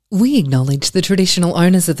We acknowledge the traditional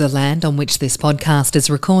owners of the land on which this podcast is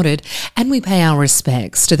recorded, and we pay our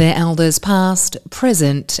respects to their elders past,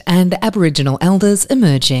 present, and Aboriginal elders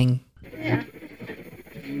emerging.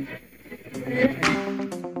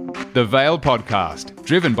 The Vale Podcast,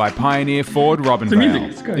 driven by pioneer Ford Robin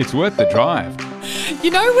Vale. It's worth the drive.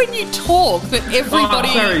 You know when you talk that everybody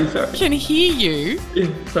can hear you? Yeah,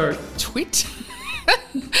 sorry. Twit.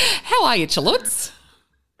 How are you, Chaloots?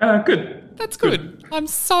 Good. That's good. I'm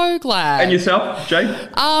so glad. And yourself, Jane?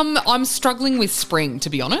 I'm struggling with spring, to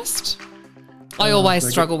be honest. I always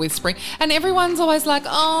struggle with spring. And everyone's always like,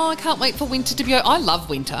 oh, I can't wait for winter to be over. I love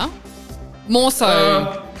winter. More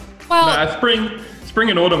so. Spring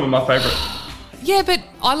and autumn are my favourite. Yeah, but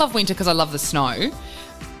I love winter because I love the snow.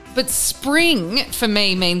 But spring, for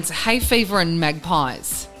me, means hay fever and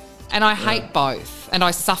magpies. And I hate both. And I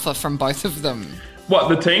suffer from both of them. What,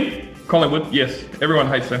 the team? Collingwood? Yes. Everyone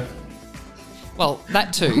hates them. Well,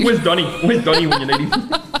 that too. Where's Donny? Where's Donny when you need him?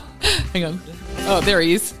 Hang on. Oh, there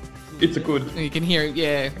he is. It's a good. You can hear it,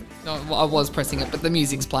 yeah. No, I was pressing it, but the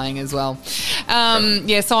music's playing as well.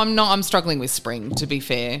 Yeah, so I'm struggling with spring, to be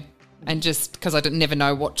fair. And just because I never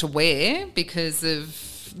know what to wear because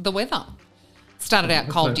of the weather. Started out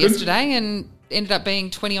cold yesterday and ended up being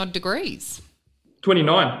 20-odd degrees.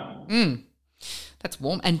 29. That's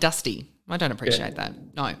warm and dusty. I don't appreciate that.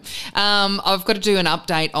 No. I've got to do an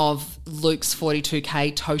update of Luke's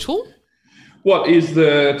 42K total. What is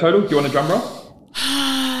the total? Do you want a drum roll?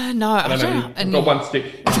 No, I don't know. I've got one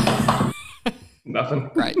stick. Nothing.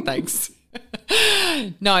 Great, thanks.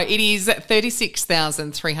 No, it is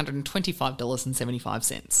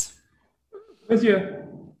 $36,325.75. Where's your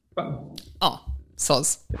button? Oh,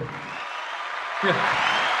 soz. Yeah.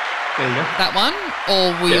 There you go. That one?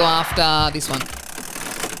 Or were you after this one?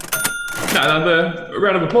 No, the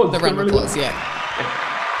round of applause. The round of applause, yeah.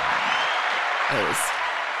 There it is.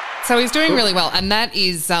 So he's doing really well, and that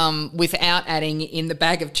is without adding in the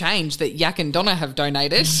bag of change that Yak and Donna have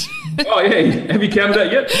donated. Oh, yeah. Have you counted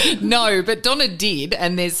that yet? No, but Donna did,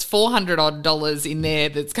 and there's $400 in there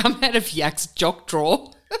that's come out of Yak's jock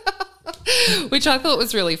drawer, which I thought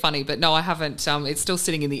was really funny. But no, I haven't. It's still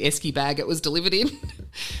sitting in the esky bag it was delivered in,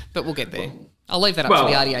 but we'll get there. I'll leave that up to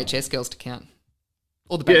the RDHS girls to count.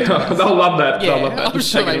 Or the they'll love that. Yeah, they'll love that. I'm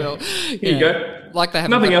sure they will. Here you go. Like they have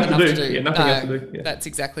nothing else to do. Yeah, nothing else to do. Yeah. That's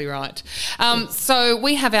exactly right. So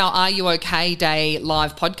we have our Are You OK Day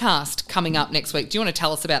live podcast coming up next week. Do you want to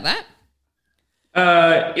tell us about that?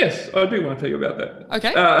 Yes, I do want to tell you about that.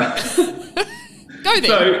 Okay. Go then.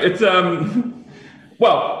 So it's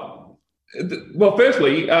well,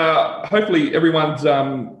 firstly, hopefully everyone's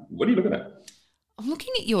what are you looking at? I'm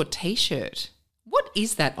looking at your T-shirt. What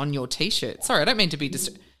is that on your T-shirt? Sorry, I don't mean to be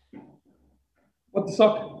What, the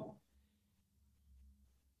sock?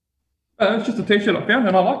 It's just a T-shirt I found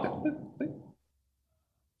and I liked it.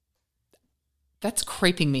 That's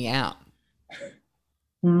creeping me out.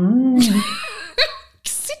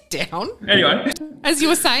 Sit down. Anyway. As you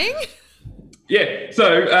were saying? Yeah,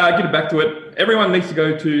 so getting back to it, everyone needs to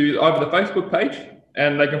go to either the Facebook page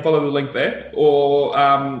and they can follow the link there, or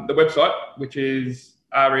the website, which is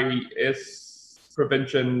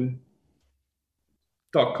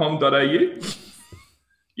resprevention.com.au.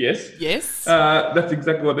 Yes. Yes. That's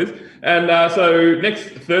exactly what it is. And so next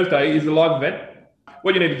Thursday is a live event.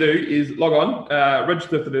 What you need to do is log on,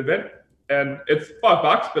 register for the event, and it's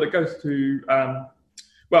 $5, but it goes to,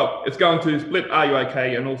 it's going to Split, Are You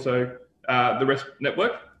OK, and also the Rest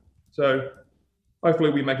Network. So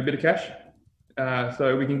hopefully we make a bit of cash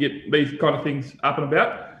so we can get these kind of things up and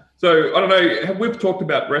about. So I don't know, we've talked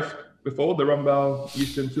about Rest before, the Rumball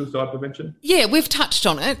Youth and Suicide Prevention? Yeah, we've touched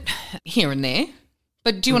on it here and there.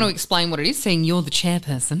 But do you want to explain what it is, seeing you're the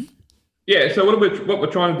chairperson? Yeah, so what we're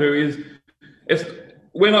trying to do is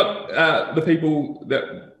we're not the people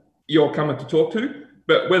that you're coming to talk to,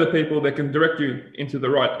 but we're the people that can direct you into the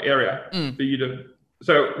right area for you to.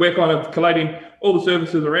 So we're kind of collating all the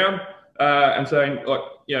services around and saying, like,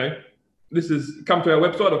 you know, this is come to our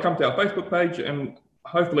website or come to our Facebook page, and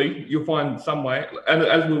hopefully you'll find some way. And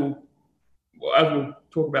as we'll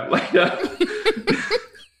talk about later.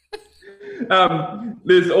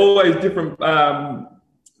 There's always different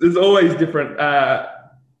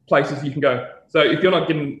places you can go. So if you're not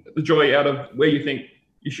getting the joy out of where you think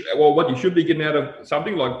you should, well, what you should be getting out of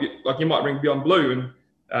something, like you might ring Beyond Blue, and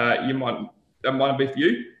that might not be for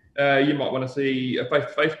you. You might want to see a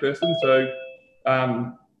face-to-face person. So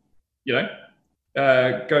go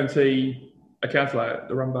and see a counsellor at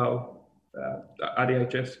the Rumball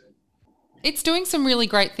RDHS. It's doing some really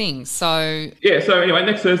great things. So anyway,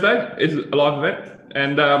 next Thursday is a live event,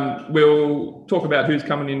 and we'll talk about who's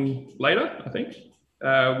coming in later, I think.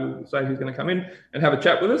 will say who's going to come in and have a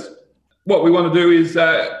chat with us. What we want to do is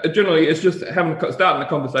generally it's just starting a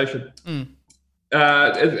conversation. And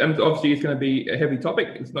obviously it's going to be a heavy topic.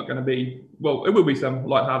 It's not going to be, well, it will be some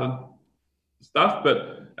lighthearted stuff,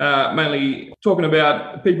 but mainly talking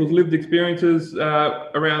about people's lived experiences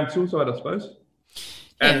around suicide, I suppose,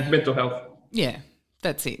 and mental health. Yeah,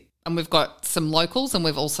 that's it. And we've got some locals, and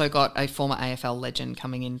we've also got a former AFL legend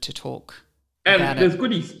coming in to talk. And there's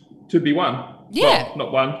goodies to be won. Yeah. Well,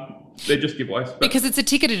 not one. They're just giveaways. But. Because it's a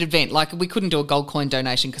ticketed event. Like, we couldn't do a gold coin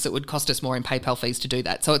donation because it would cost us more in PayPal fees to do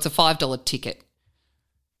that. So it's a $5 ticket.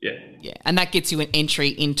 Yeah. Yeah. And that gets you an entry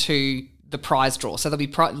into the prize draw. So there'll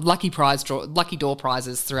be lucky door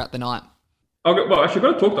prizes throughout the night. Well, actually,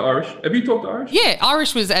 I've got to talk to Irish. Have you talked to Irish? Yeah,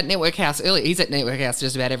 Irish was at Network House earlier. He's at Network House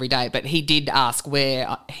just about every day, but he did ask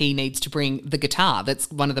where he needs to bring the guitar. That's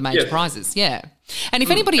one of the major prizes, yeah. And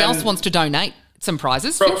if anybody else wants to donate some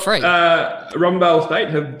prizes, feel free. Rombale State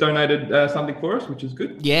have donated something for us, which is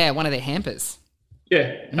good. Yeah, one of their hampers.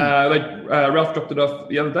 Yeah, Ralph dropped it off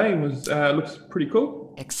the other day and looks pretty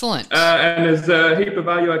cool. Excellent. And there's a heap of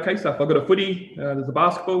RUOK stuff. I've got a footy, there's a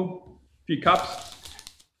basketball, a few cups.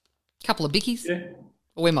 Couple of bickies. Yeah.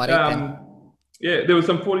 Or we might eat them. Yeah, there was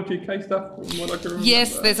some 42K stuff. From what I can remember.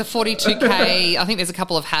 Yes, there's a 42K. I think there's a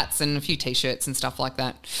couple of hats and a few T-shirts and stuff like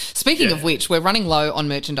that. Speaking of which, we're running low on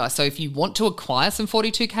merchandise. So if you want to acquire some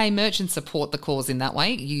 42K merch and support the cause in that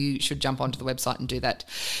way, you should jump onto the website and do that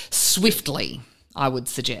swiftly, I would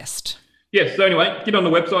suggest. Yes, so anyway, get on the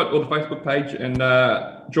website or the Facebook page and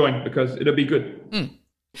join because it'll be good.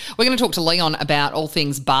 We're going to talk to Leon about all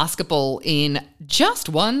things basketball in just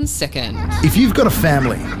 1 second. If you've got a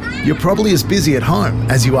family, you're probably as busy at home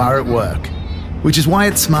as you are at work, which is why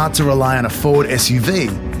it's smart to rely on a Ford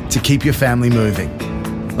SUV to keep your family moving.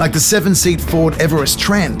 Like the 7-seat Ford Everest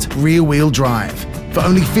Trent rear-wheel drive for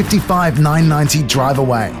only $55,990 drive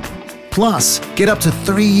away. Plus, get up to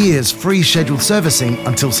 3 years free scheduled servicing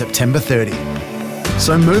until September 30.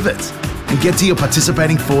 So move it and get to your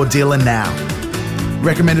participating Ford dealer now.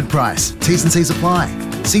 Recommended price. T's and C's apply.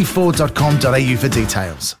 See Ford.com.au for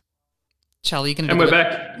details. Charlie, you're going to do we're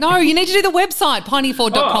back. No, you need to do the website,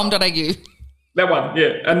 pioneerford.com.au. That one,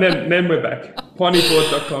 yeah. And then we're back.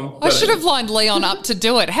 pioneerford.com. I should have lined Leon up to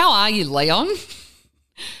do it. How are you, Leon?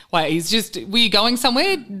 Wait, were you going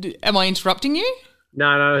somewhere? Am I interrupting you?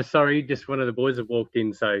 No, sorry. Just one of the boys have walked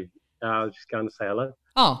in, so I was just going to say hello.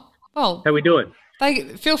 Oh, well. How we doing?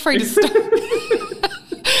 Feel free to start.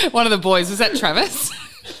 One of the boys. Was that Travis?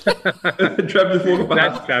 Travis walking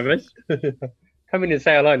past. That's Travis. Come in and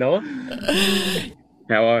say hello, Noah.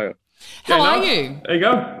 How are you? How are you? There you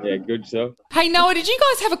go. Yeah, good stuff. Hey, Noah, did you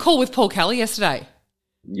guys have a call with Paul Kelly yesterday?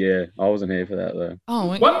 Yeah, I wasn't here for that, though.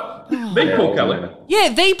 Oh, what? The Paul Kelly? Yeah,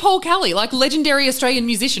 the Paul Kelly, like legendary Australian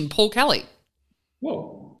musician Paul Kelly.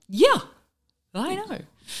 Whoa. Yeah, I know.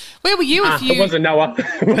 Where were you if you... It wasn't Noah.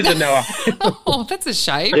 Oh, that's a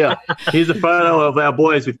shame. Yeah, here's a photo of our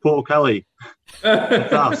boys with Paul Kelly.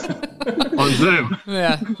 It's us on Zoom.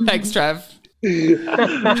 Yeah, thanks, Trav.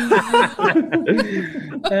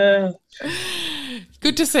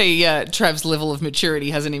 Good to see Trav's level of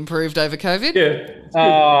maturity hasn't improved over COVID. Yeah.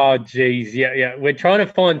 Oh, geez. Yeah. We're trying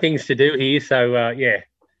to find things to do here, so,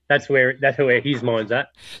 that's where his mind's at.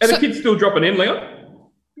 And the kids still dropping in, Leon?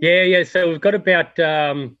 Yeah. So we've got about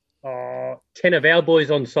 10 of our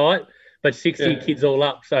boys on site, but 60 kids all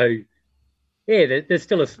up. So, yeah, there's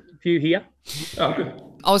still a few here. Oh, good.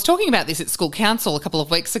 I was talking about this at school council a couple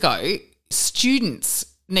of weeks ago. Students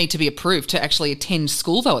need to be approved to actually attend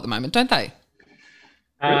school, though, at the moment, don't they?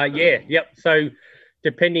 Yep. So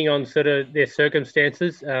depending on sort of their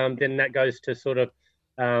circumstances, then that goes to sort of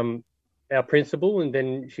our principal, and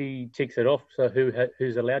then she ticks it off. So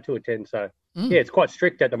who's allowed to attend? So yeah, it's quite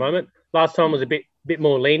strict at the moment. Last time was a bit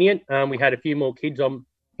more lenient. We had a few more kids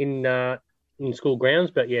in school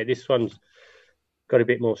grounds, but yeah, this one's got a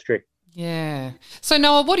bit more strict. Yeah. So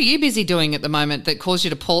Noah, what are you busy doing at the moment that caused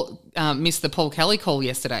you to miss the Paul Kelly call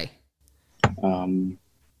yesterday?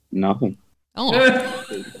 Nothing. Oh.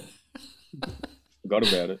 Forgot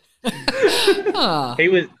about it.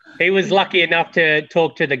 He was lucky enough to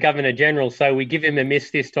talk to the Governor General, so we give him a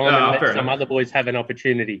miss this time and let some other boys have an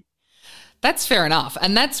opportunity. That's fair enough,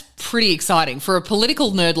 and that's pretty exciting. For a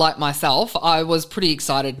political nerd like myself, I was pretty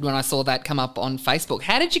excited when I saw that come up on Facebook.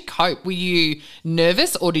 How did you cope? Were you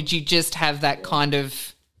nervous, or did you just have that kind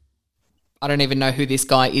of, I don't even know who this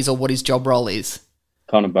guy is or what his job role is?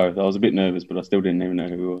 Kind of both. I was a bit nervous, but I still didn't even know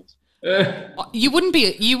who he was. You wouldn't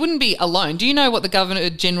be alone. Do you know what the Governor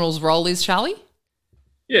General's role is, Charlie?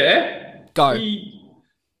 Yeah. Go. He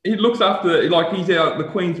looks after, like, he's the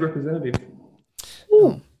Queen's representative.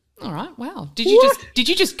 Ooh. All right. Wow. Did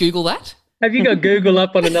you just Google that? Have you got Google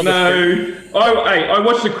up on another screen? No. I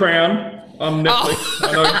watched The Crown on Netflix.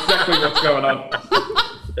 I know exactly what's going on.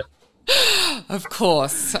 Of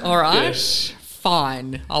course. All right. Yeah.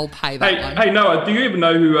 Fine. I'll pay that one. Hey, Noah, do you even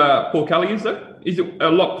know who Paul Kelly is, though? Is it a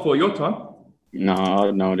lot before your time? No, I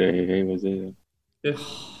had no idea who he was either. Yeah,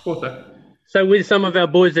 thought so. So with some of our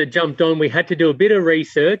boys that jumped on, we had to do a bit of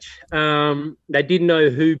research. They didn't know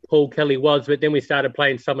who Paul Kelly was, but then we started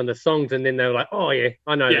playing some of the songs, and then they were like, "Oh yeah,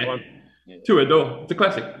 I know that one." To adore. It's a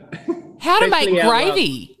classic. How to make Especially our,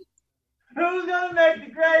 gravy? Who's gonna make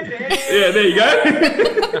the gravy? Yeah, there you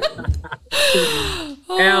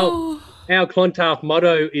go. Our Clontarf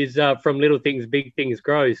motto is "From little things, big things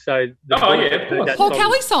grow." So Of course. Paul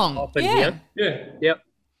Kelly song. Yeah. Yeah. Yep.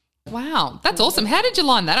 Wow, that's awesome. How did you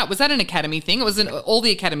line that up? Was that an academy thing? It was all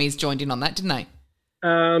the academies joined in on that, didn't they?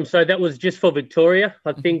 So that was just for Victoria.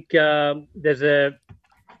 I think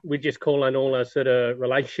we just call on all our sort of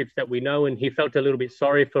relationships that we know, and he felt a little bit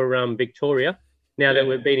sorry for Victoria now that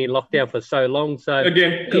we've been in lockdown for so long. So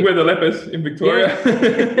again, because we're the lepers in Victoria.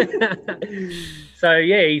 Yeah. So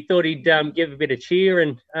yeah, he thought he'd give a bit of cheer,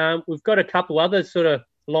 and we've got a couple others sort of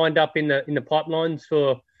lined up in the pipelines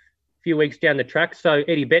for a few weeks down the track. So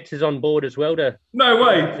Eddie Betts is on board as well to No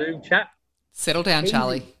way. Zoom chat. Settle down,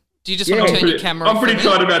 Charlie. Do you just want to turn your camera off? I'm pretty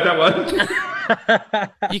excited about that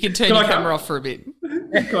one. You can turn your camera off for a bit.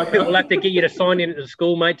 We'll have to get you to sign in at the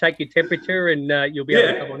school, mate. Take your temperature, and you'll be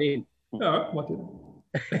able to come on in. All right, might do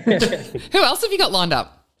that. Who else have you got lined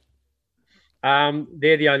up?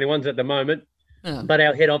 They're the only ones at the moment. Oh. But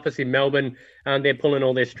our head office in Melbourne, they're pulling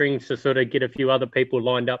all their strings to sort of get a few other people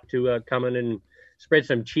lined up to come in and spread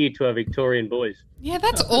some cheer to our Victorian boys. Yeah,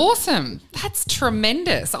 that's awesome. That's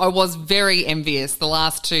tremendous. I was very envious the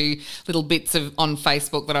last two little bits on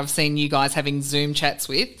Facebook that I've seen you guys having Zoom chats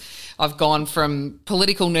with. I've gone from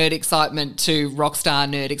political nerd excitement to rockstar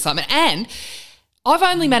nerd excitement. And I've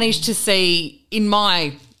only managed to see in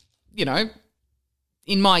my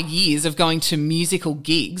years of going to musical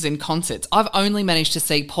gigs and concerts, I've only managed to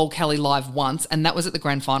see Paul Kelly live once, and that was at the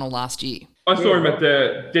grand final last year. I saw him at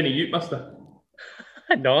the Denny Ute Muster.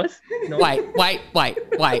 Nice. Wait.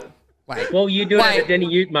 Well, you do it at the Denny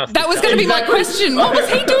Ute Muster. That was going to be my question. What was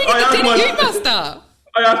he doing at the Denny Ute Muster?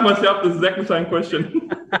 I asked myself the exact same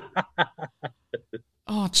question.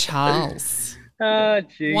 Oh, Charles.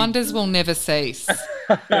 Geez. Wonders will never cease.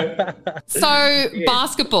 So,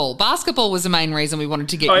 basketball. Basketball was the main reason we wanted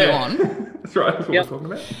to get you on. That's right. That's what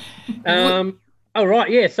we're talking about. All right,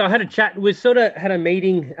 yeah. So I had a chat. We sort of had a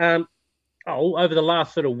meeting over the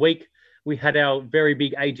last sort of week. We had our very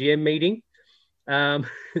big AGM meeting, and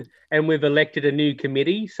we've elected a new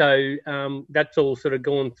committee. So that's all sort of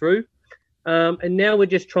gone through. And now we're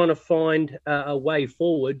just trying to find a way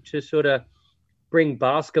forward to sort of bring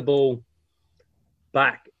basketball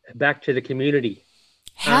back to the community.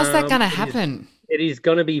 How's that going to happen? It is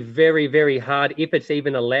going to be very, very hard if it's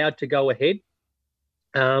even allowed to go ahead.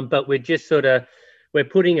 But we're just we're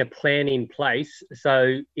putting a plan in place.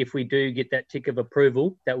 So if we do get that tick of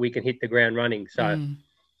approval, that we can hit the ground running. So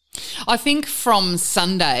I think from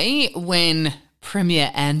Sunday when Premier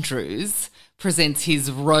Andrews presents his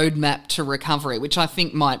roadmap to recovery, which I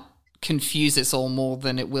think might confuse us all more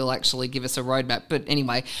than it will actually give us a roadmap. But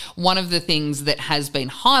anyway, one of the things that has been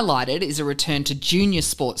highlighted is a return to junior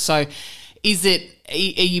sports. So are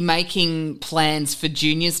you making plans for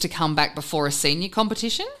juniors to come back before a senior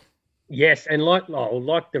competition? Yes, and like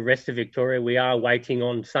the rest of Victoria, we are waiting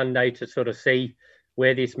on Sunday to sort of see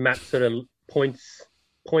where this map sort of points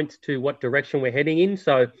to what direction we're heading in.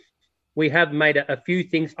 So we have made a few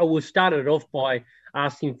things. I will start it off by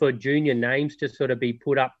asking for junior names to sort of be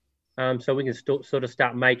put up, so we can sort of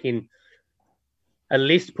start making a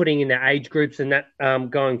list, putting in the age groups and that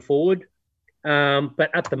going forward. But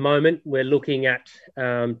at the moment, we're looking at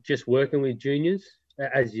just working with juniors.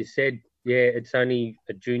 As you said, yeah, it's only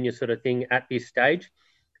a junior sort of thing at this stage.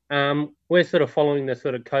 We're sort of following the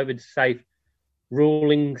sort of COVID-safe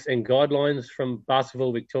rulings and guidelines from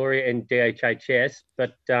Basketball Victoria and DHHS,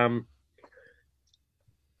 but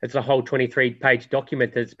it's a whole 23-page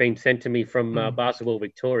document that's been sent to me from Basketball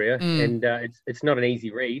Victoria, and it's not an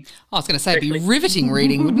easy read. I was going to say it'd be riveting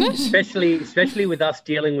reading, wouldn't it? Especially with us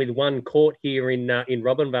dealing with one court here in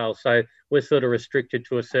Robinvale, so we're sort of restricted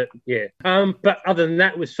to a certain But other than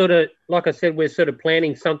that, we're sort of, like I said, we're sort of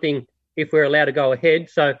planning something if we're allowed to go ahead.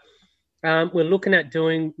 So we're looking at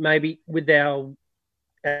doing maybe with our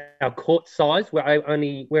court size.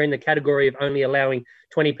 We're in the category of only allowing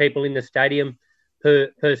 20 people in the stadium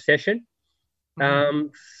per session.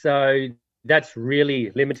 So that's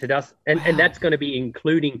really limited us. And that's going to be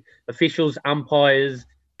including officials, umpires,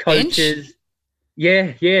 coaches.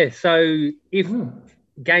 Yeah. So if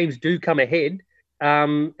games do come ahead,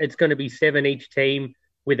 it's going to be 7 each team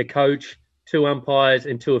with a coach, 2 umpires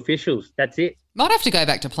and 2 officials. That's it. Might have to go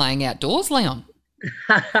back to playing outdoors, Leon.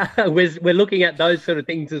 We're looking at those sort of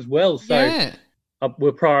things as well. So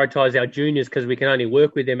we'll prioritise our juniors because we can only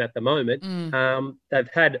work with them at the moment. They've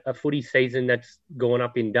had a footy season that's gone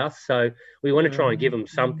up in dust. So we want to try and give them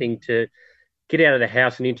something to get out of the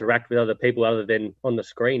house and interact with other people other than on the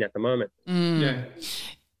screen at the moment. Yeah.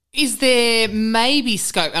 Is there maybe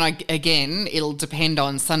scope, and again, it'll depend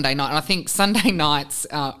on Sunday night, and I think Sunday night's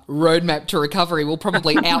roadmap to recovery will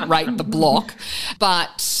probably outrate the block,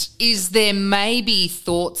 but is there maybe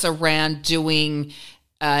thoughts around doing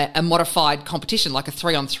a modified competition, like a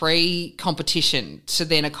 3-on-3 competition, to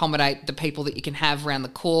then accommodate the people that you can have around the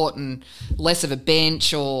court and less of a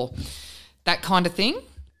bench or that kind of thing?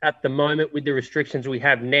 At the moment, with the restrictions we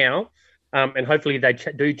have now, and hopefully they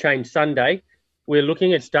do change Sunday, we're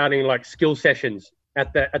looking at starting like skill sessions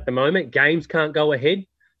at the moment. Games can't go ahead,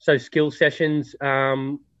 so skill sessions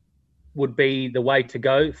would be the way to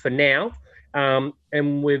go for now.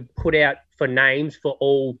 And we've put out for names for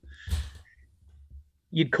all.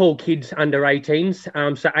 You'd call kids under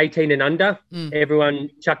 18s, so 18 and under. Everyone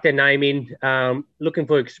chuck their name in, looking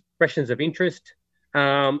for expressions of interest,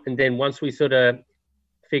 and then once we sort of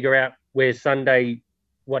figure out where Sunday,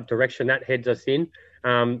 what direction that heads us in.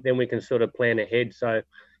 Then we can sort of plan ahead. So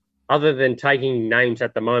other than taking names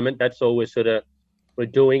at the moment, that's all we're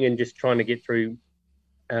doing and just trying to get through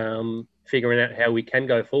figuring out how we can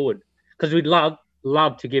go forward. Because we'd love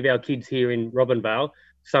to give our kids here in Robinvale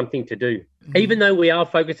something to do. Even though we are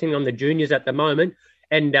focusing on the juniors at the moment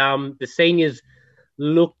and the seniors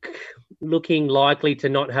looking likely to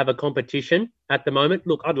not have a competition at the moment.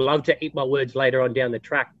 Look, I'd love to eat my words later on down the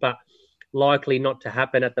track, but likely not to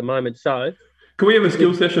happen at the moment. So can we have a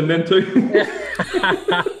skill session then too?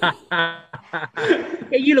 Yeah,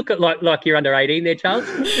 you look at like you're under 18 there, Charles.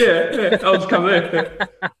 Yeah, I'll just come there.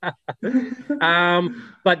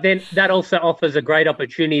 But then that also offers a great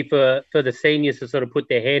opportunity for the seniors to sort of put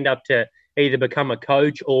their hand up to either become a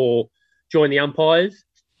coach or join the umpires.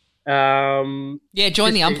 Join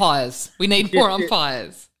the umpires. We need more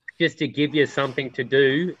umpires. Just to give you something to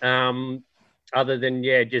do, other than,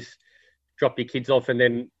 just drop your kids off and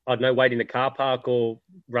then, I don't know, wait in the car park or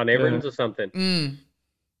run errands or something.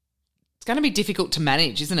 It's going to be difficult to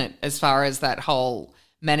manage, isn't it, as far as that whole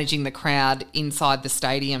managing the crowd inside the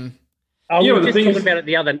stadium? We were just talking about it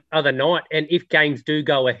the other night, and if games do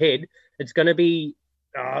go ahead, it's going to be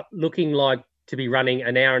looking like to be running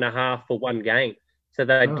an hour and a half for one game. So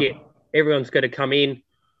everyone's got to come in,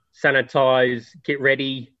 sanitize, get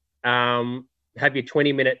ready, have your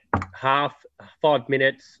 20-minute half, 5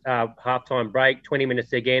 minutes, halftime break, 20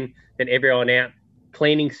 minutes again, then everyone out,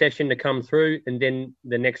 cleaning session to come through, and then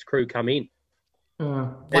the next crew come in.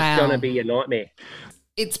 It's going to be a nightmare.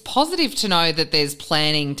 It's positive to know that there's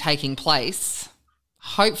planning taking place.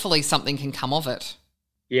 Hopefully something can come of it.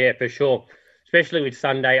 Yeah, for sure. Especially with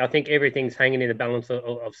Sunday. I think everything's hanging in the balance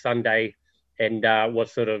of Sunday and what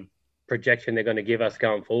sort of projection they're going to give us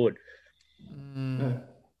going forward.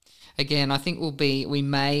 Again, I think we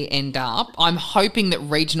may end up, I'm hoping that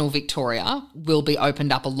regional Victoria will be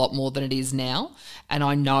opened up a lot more than it is now. And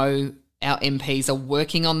I know our MPs are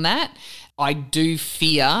working on that. I do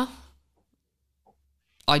fear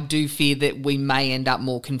that we may end up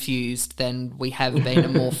more confused than we have been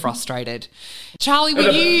and more frustrated. Charlie,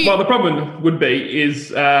 Well, the problem would be is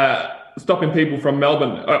stopping people from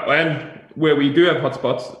Melbourne and where we do have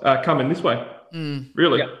hotspots coming this way.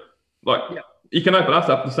 Really. Yep. You can open us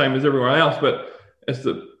up the same as everyone else, but it's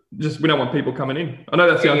we don't want people coming in. I know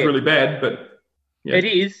that sounds really bad, but It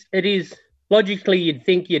is. Logically, you'd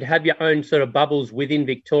think you'd have your own sort of bubbles within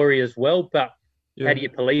Victoria as well, but how do you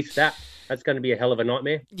police that? That's going to be a hell of a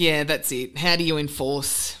nightmare. Yeah, that's it. How do you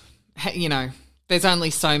enforce? There's only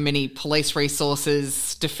so many police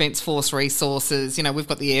resources, Defence Force resources. We've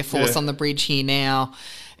got the Air Force on the bridge here now,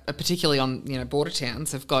 particularly on, border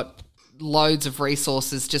towns have got loads of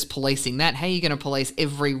resources just policing that. How are you going to police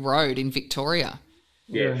every road in Victoria?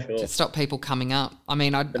 Yeah, sure. To stop people coming up. I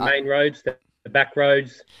mean, the main roads, the back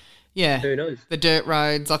roads. Yeah. Who knows? The dirt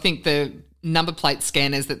roads. I think the number plate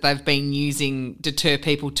scanners that they've been using deter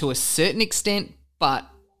people to a certain extent, but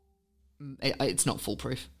it's not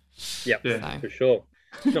foolproof. Yep, for sure.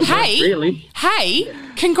 Hey,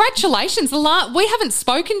 congratulations. We haven't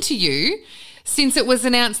spoken to you since it was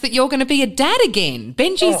announced that you're going to be a dad again.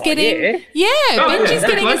 Benji's getting a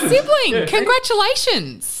sibling. Yeah.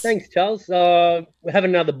 Congratulations. Thanks, Charles. We're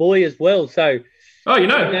having another boy as well. So,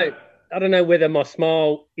 I don't know whether my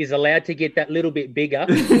smile is allowed to get that little bit bigger,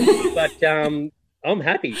 but I'm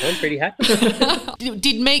happy. I'm pretty happy.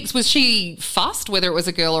 Did Meeks, was she fussed whether it was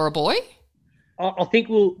a girl or a boy? I think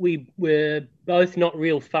we were both not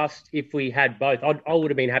real fussed if we had both. I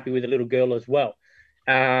would have been happy with a little girl as well.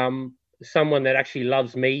 Someone that actually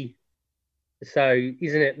loves me. So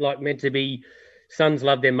isn't it like meant to be sons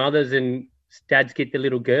love their mothers and dads get the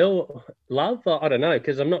little girl love? I don't know,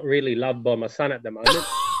 because I'm not really loved by my son at the moment.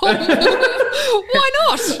 Why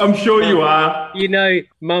not? I'm sure you are. You know,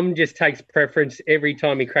 Mum just takes preference every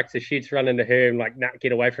time he cracks the shits, running to her and like, nah,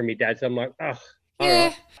 get away from me, Dad. So I'm like, oh, all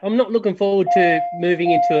right. I'm not looking forward to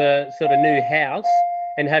moving into a sort of new house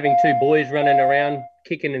and having two boys running around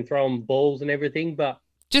kicking and throwing balls and everything, but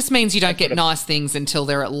just means you don't get nice things until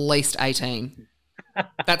they're at least 18.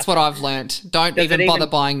 That's what I've learnt. Don't even bother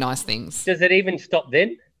buying nice things. Does it even stop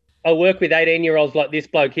then? I work with 18-year-olds like this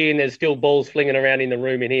bloke here, and there's still balls flinging around in the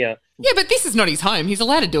room in here. Yeah, but this is not his home. He's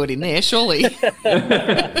allowed to do it in there, surely.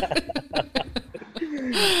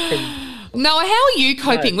 Noah, how are you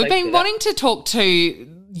coping? We've been wanting to talk to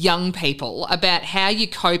young people about how you're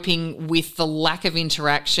coping with the lack of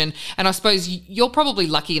interaction. And I suppose you're probably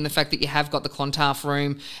lucky in the fact that you have got the Clontarf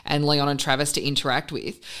room and Leon and Travis to interact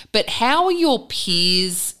with. But how are your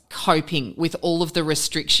peers coping with all of the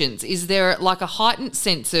restrictions? Is there like a heightened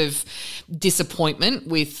sense of disappointment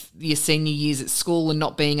with your senior years at school and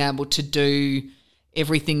not being able to do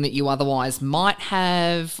everything that you otherwise might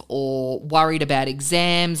have, or worried about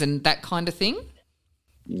exams and that kind of thing?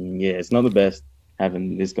 Yeah, it's not the best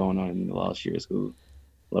having this going on in the last year of school.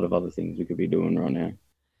 A lot of other things we could be doing right now.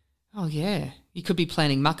 Oh, yeah. You could be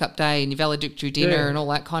planning muck-up day and your valedictory dinner and all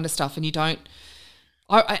that kind of stuff, and you don't.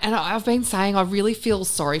 I've been saying I really feel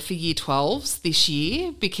sorry for Year 12s this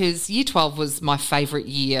year, because Year 12 was my favourite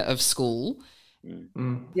year of school.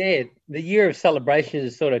 Mm. Yeah, the year of celebration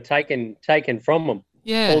is sort of taken from them.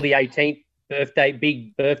 Yeah. All the 18th birthday,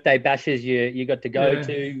 big birthday bashes you got to go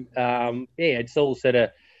to. It's all sort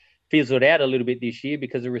of fizzled out a little bit this year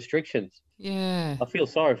because of restrictions. Yeah. I feel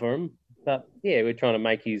sorry for him, but yeah, we're trying to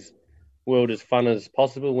make his world as fun as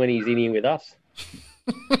possible when he's in here with us.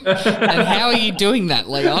 And how are you doing that,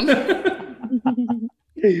 Leon?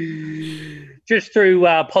 Just through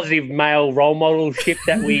positive male role modelship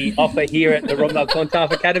that we offer here at the Rombell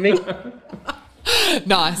Clontarf Academy.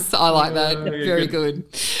 Nice. I like that. Very good.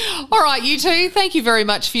 All right, you two, thank you very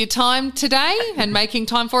much for your time today and making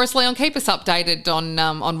time for us. Leon, keep us updated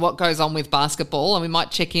on what goes on with basketball, and we might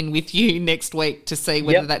check in with you next week to see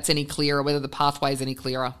whether that's any clearer, whether the pathway's any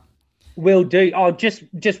clearer. Will do. Oh, just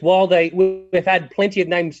while we've had plenty of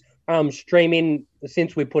names stream in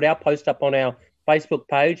since we put our post up on our Facebook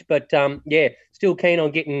page, but still keen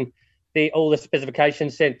on getting all the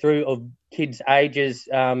specifications sent through of kids' ages,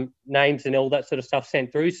 names, and all that sort of stuff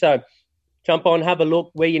sent through. So jump on, have a look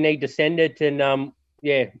where you need to send it, and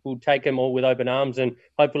we'll take them all with open arms, and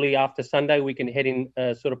hopefully after Sunday we can head in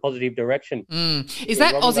a sort of positive direction. Is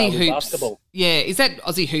that Aussie Hoops? Basketball. Yeah, is that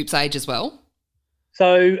Aussie Hoops age as well?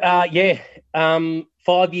 So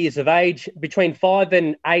 5 years of age, between 5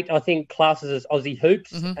 and 8, I think classes as Aussie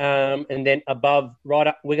Hoops, and then above, right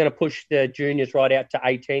up, we're going to push the juniors right out to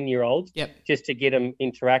 18-year-olds, just to get them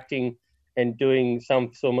interacting and doing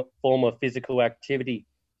some form of physical activity,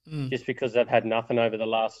 just because they've had nothing over the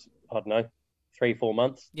last, 3-4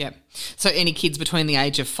 months. Yeah. So any kids between the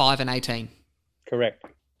age of 5 and 18? Correct.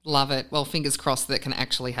 Love it. Well, fingers crossed that can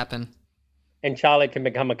actually happen. And Charlie can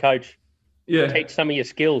become a coach. Yeah. Teach some of your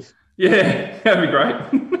skills. Yeah, that'd be great.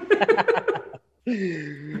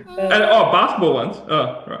 And basketball ones.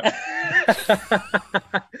 Oh, right.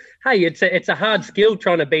 Hey, it's a hard skill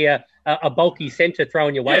trying to be a bulky centre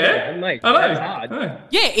throwing your weight around, mate. I know. That's hard.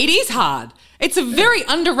 Yeah, it is hard. It's a very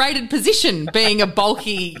underrated position, being a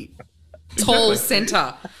bulky, tall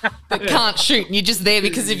centre that can't shoot, and you're just there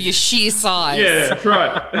because of your sheer size. Yeah, that's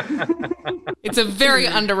right. It's a very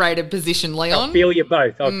underrated position, Leon. I feel you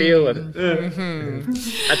both. I feel it. Mm-hmm.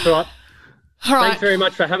 That's right. All right. Thanks very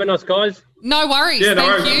much for having us, guys. No worries. Yeah, no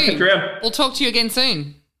Thank worries. you. Catch you around. We'll talk to you again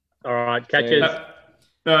soon. All right. Catch you.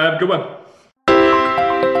 Have a good one.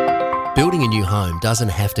 Building a new home doesn't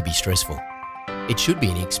have to be stressful. It should be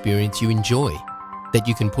an experience you enjoy, that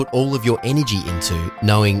you can put all of your energy into,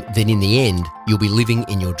 knowing that in the end, you'll be living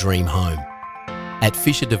in your dream home. At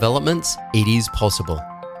Fisher Developments, it is possible.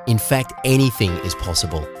 In fact, anything is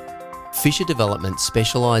possible. Fisher Developments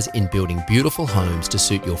specialise in building beautiful homes to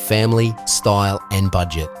suit your family, style and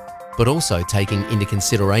budget, but also taking into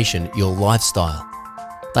consideration your lifestyle.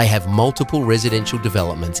 They have multiple residential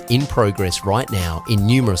developments in progress right now in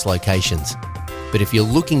numerous locations. But if you're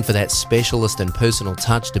looking for that specialist and personal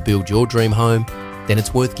touch to build your dream home, then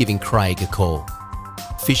it's worth giving Craig a call.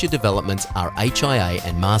 Fisher Developments are HIA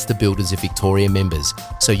and Master Builders of Victoria members,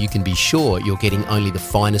 so you can be sure you're getting only the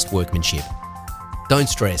finest workmanship. Don't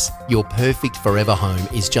stress, your perfect forever home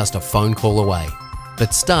is just a phone call away.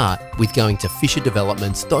 But start with going to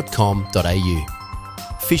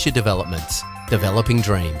fisherdevelopments.com.au. Fisher Developments, developing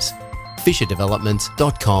dreams.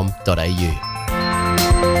 fisherdevelopments.com.au.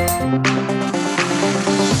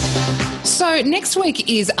 So next week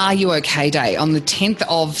is Are You OK Day on the 10th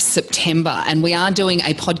of September, and we are doing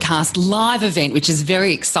a podcast live event, which is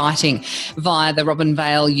very exciting, via the Robin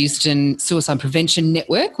Vale Euston Suicide Prevention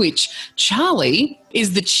Network, which Charlie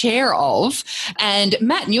is the chair of, and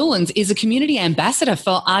Matt Newlands is a community ambassador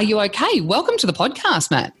for Are You OK? Welcome to the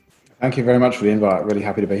podcast, Matt. Thank you very much for the invite. Really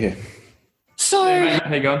happy to be here. So, hey, mate,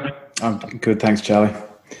 how you going? I'm good, thanks, Charlie.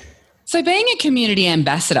 So being a community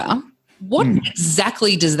ambassador, what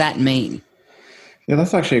exactly does that mean? Yeah,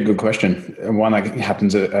 that's actually a good question, and one that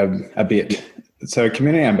happens a bit. So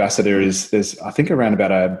community ambassador there's I think around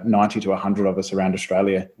about 90 to 100 of us around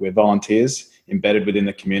Australia. We're volunteers embedded within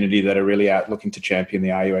the community that are really out looking to champion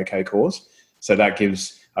the Are You OK cause. So that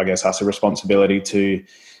gives, I guess, us a responsibility to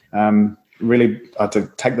really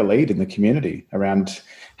to take the lead in the community around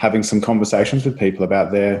having some conversations with people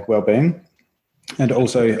about their well-being, and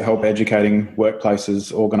also help educating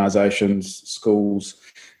workplaces, organisations, schools,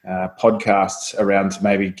 podcasts around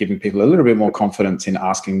maybe giving people a little bit more confidence in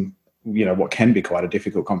asking, what can be quite a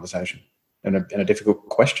difficult conversation and a difficult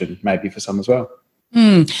question maybe for some as well.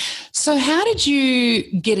 So how did you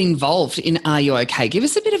get involved in Are You OK? Give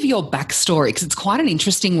us a bit of your backstory, because it's quite an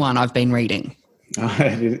interesting one I've been reading.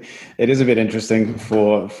 It is a bit interesting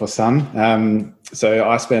for some. So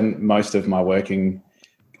I spent most of my working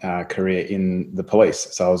career in the police.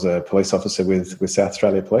 So I was a police officer with South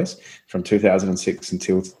Australia Police from 2006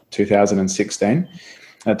 until 2016.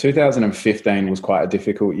 2015 was quite a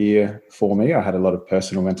difficult year for me. I had a lot of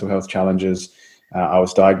personal mental health challenges. I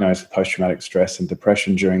was diagnosed with post-traumatic stress and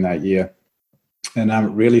depression during that year,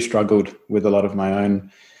 and really struggled with a lot of my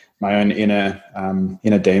own inner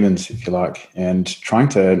demons, if you like, and trying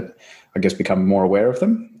to, I guess, become more aware of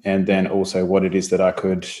them, and then also what it is that I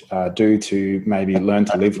could do to maybe learn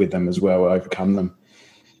to live with them as well, overcome them.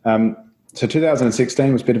 So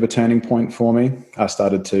 2016 was a bit of a turning point for me. I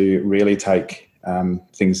started to really take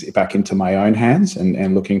things back into my own hands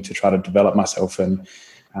and looking to try to develop myself and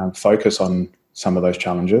focus on some of those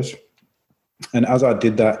challenges. And as I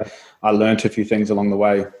did that, I learned a few things along the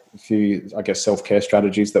way, a few, I guess, self-care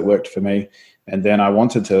strategies that worked for me. And then I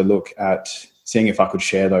wanted to look at seeing if I could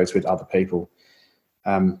share those with other people.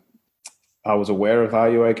 I was aware of Are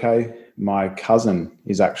You OK? My cousin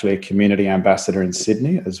is actually a community ambassador in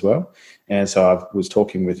Sydney as well. And so I was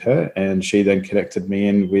talking with her, and she then connected me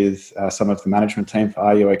in with some of the management team for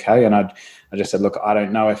Are You OK? And I just said, look, I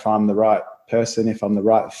don't know if I'm the right person, if I'm the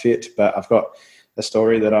right fit, but I've got a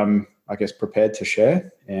story that I'm, I guess, prepared to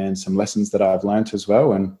share, and some lessons that I've learned as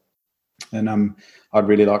well. And I'd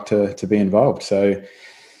really like to be involved. So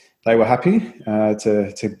they were happy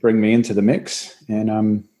to bring me into the mix,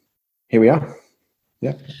 and here we are.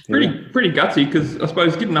 Yeah, pretty gutsy, because I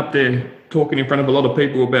suppose getting up there talking in front of a lot of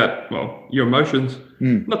people about your emotions,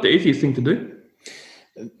 not the easiest thing to do.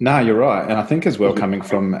 No, you're right, and I think as well, coming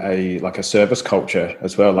from a service culture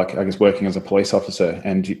as well, like I guess working as a police officer,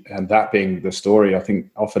 and that being the story, I think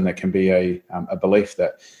often there can be a belief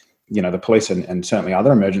that the police and certainly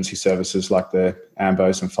other emergency services like the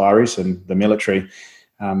AMBOs and fireys and the military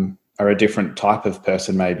are a different type of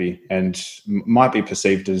person maybe, and might be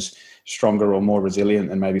perceived as stronger or more resilient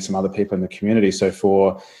than maybe some other people in the community. So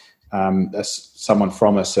for someone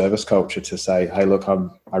from a service culture to say, hey, look,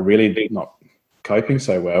 I really not coping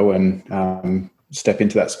so well, and step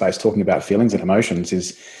into that space talking about feelings and emotions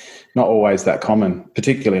is not always that common,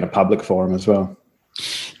 particularly in a public forum as well.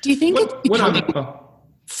 Do you think it's becoming...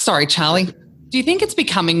 Sorry, Charlie. Do you think it's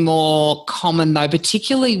becoming more common, though,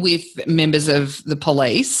 particularly with members of the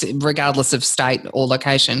police, regardless of state or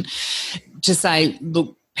location, to say,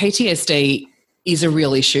 look, PTSD is a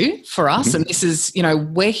real issue for us, and this is,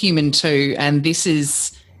 we're human too, and this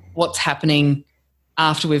is what's happening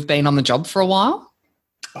after we've been on the job for a while?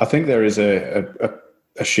 I think there is a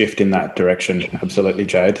shift in that direction, absolutely,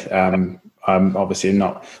 Jade. I'm obviously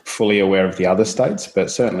not fully aware of the other states, but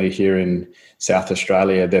certainly here in South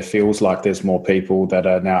Australia, there feels like there's more people that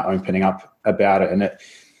are now opening up about it. And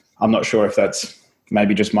I'm not sure if that's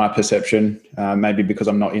maybe just my perception, maybe because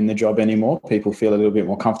I'm not in the job anymore. People feel a little bit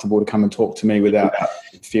more comfortable to come and talk to me without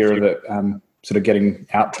fear of it sort of getting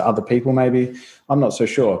out to other people maybe. I'm not so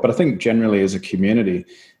sure. But I think generally as a community,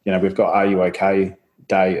 we've got Are You OK?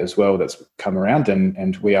 day as well that's come around,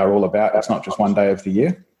 and we are all about, it's not just one day of the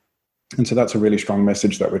year. And so that's a really strong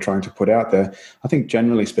message that we're trying to put out there. I think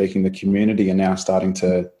generally speaking, the community are now starting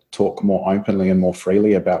to talk more openly and more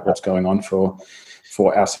freely about what's going on for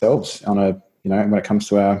ourselves on a, when it comes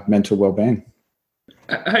to our mental well-being.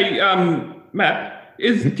 Hey, Matt,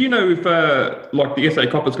 do you know if like the SA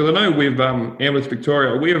Coppers, because I know with Ambulance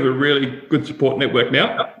Victoria, we have a really good support network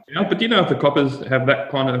now, but do you know if the Coppers have that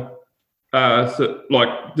kind of,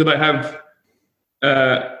 do they have,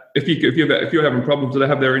 if you're having problems, do they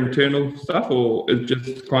have their internal stuff, or is it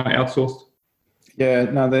just kind of outsourced? Yeah,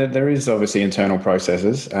 no, there is obviously internal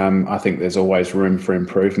processes. I think there's always room for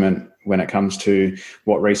improvement when it comes to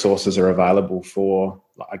what resources are available for,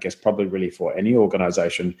 I guess, probably really for any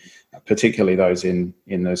organisation, particularly those in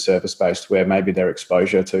the service-based, where maybe their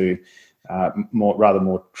exposure to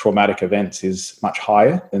more traumatic events is much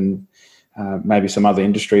higher than maybe some other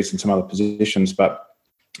industries and some other positions. But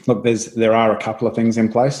look, there are a couple of things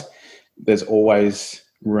in place. There's always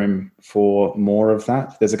room for more of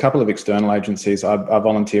that. There's a couple of external agencies. I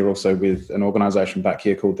volunteer also with an organisation back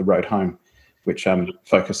here called The Road Home, which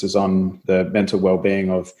focuses on the mental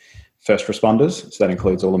well-being of first responders. So that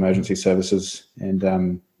includes all emergency services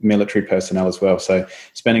and military personnel as well. So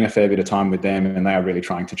spending a fair bit of time with them, and they are really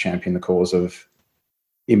trying to champion the cause of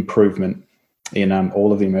improvement in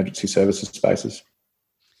all of the emergency services spaces.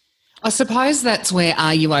 I suppose that's where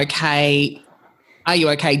Are You Okay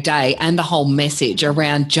Day and the whole message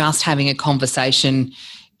around just having a conversation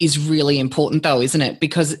is really important, though, isn't it?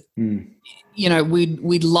 Because,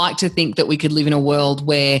 we'd like to think that we could live in a world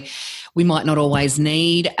where we might not always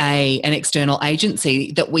need an external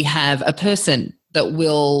agency, that we have a person that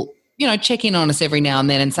will, check in on us every now and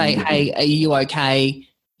then and say, hey, are you okay?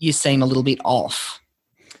 You seem a little bit off.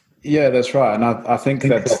 Yeah, that's right. And I think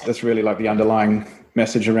that's really like the underlying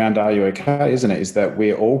message around Are You Okay, isn't it? Is that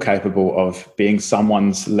we're all capable of being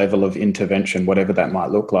someone's level of intervention, whatever that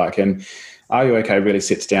might look like. And Are You Okay really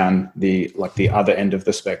sits down the other end of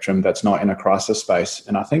the spectrum that's not in a crisis space.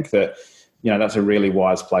 And I think that, that's a really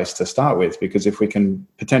wise place to start with, because if we can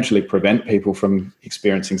potentially prevent people from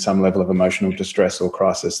experiencing some level of emotional distress or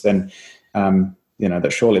crisis, then,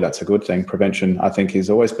 that surely that's a good thing. Prevention, I think, is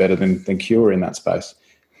always better than cure in that space.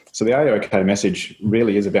 So the Are You Okay message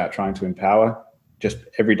really is about trying to empower just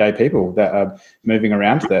everyday people that are moving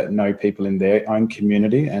around, that know people in their own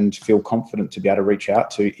community and feel confident to be able to reach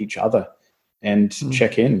out to each other and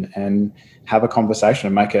check in and have a conversation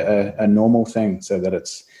and make it a normal thing, so that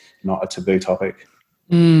it's not a taboo topic.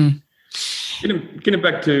 Getting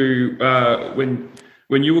back to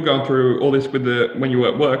when you were going through all this when you were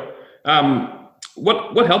at work,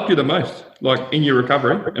 what helped you the most, like in your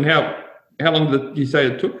recovery, and how long did you say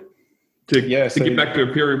it took to get back to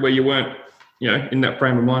a period where you weren't, in that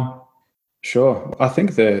frame of mind? Sure. I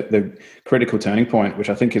think the critical turning point, which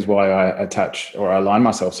I think is why I attach or I align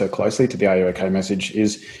myself so closely to the Are You Okay message,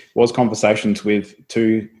 was conversations with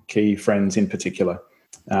two key friends in particular.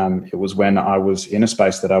 It was when I was in a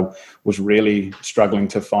space that I was really struggling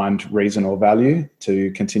to find reason or value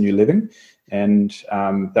to continue living. And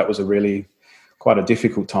that was quite a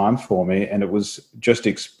difficult time for me. And it was just,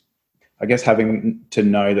 I guess, having to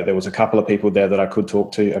know that there was a couple of people there that I could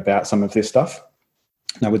talk to about some of this stuff.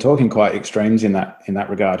 Now, we're talking quite extremes in that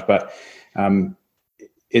regard, but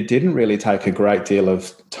it didn't really take a great deal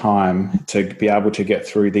of time to be able to get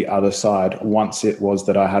through the other side once it was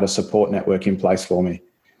that I had a support network in place for me.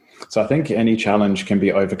 So I think any challenge can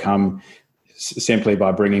be overcome simply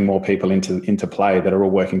by bringing more people into play that are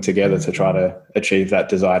all working together to try to achieve that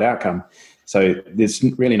desired outcome. So there's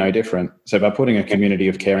really no different. So by putting a community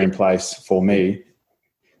of care in place for me,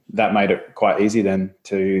 that made it quite easy then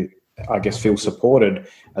to, I guess, feel supported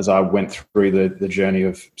as I went through the journey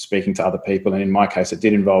of speaking to other people. And in my case, it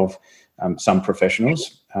did involve some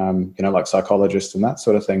professionals, like psychologists and that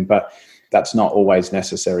sort of thing, but that's not always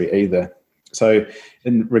necessary either. So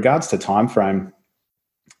in regards to time frame,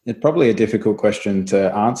 it's probably a difficult question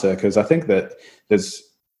to answer, because I think that it's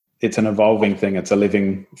an evolving thing. It's a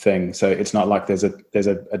living thing. So it's not like there's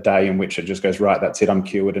a day in which it just goes, right, that's it, I'm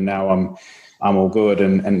cured, and now I'm all good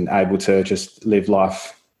and able to just live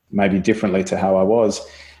life maybe differently to how I was.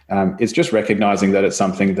 It's just recognizing that it's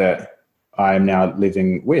something that I am now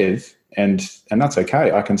living with, and that's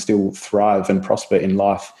okay. I can still thrive and prosper in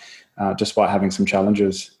life despite having some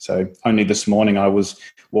challenges. So only this morning I was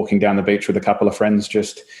walking down the beach with a couple of friends.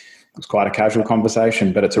 It was quite a casual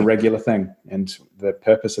conversation, but it's a regular thing. And the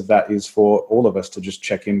purpose of that is for all of us to just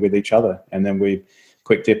check in with each other. And then we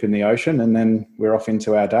quick dip in the ocean, and then we're off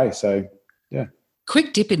into our day. So, yeah.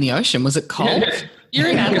 Quick dip in the ocean. Was it cold? You're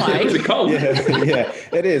in Adelaide. It's cold. Yeah,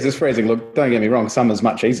 it is. It's freezing. Look, don't get me wrong. Summer's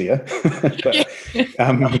much easier, but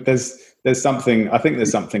there's something. I think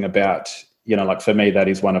there's something about, like for me, that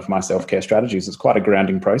is one of my self-care strategies. It's quite a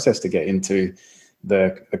grounding process to get into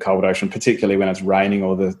the cold ocean, particularly when it's raining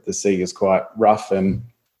or the sea is quite rough. And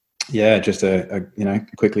just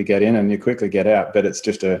quickly get in and you quickly get out. But it's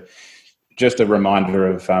just a reminder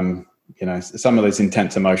of some of those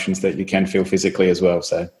intense emotions that you can feel physically as well.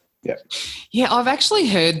 So. Yeah, I've actually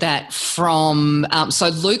heard that from so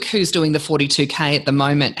Luke, who's doing the 42K at the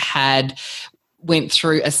moment, went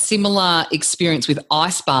through a similar experience with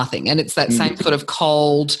ice bathing, and it's that same sort of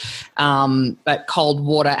cold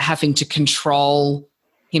water, having to control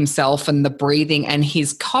himself and the breathing. And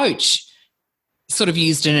his coach sort of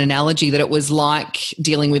used an analogy that it was like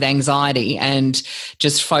dealing with anxiety and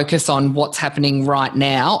just focus on what's happening right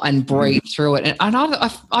now and breathe through it. And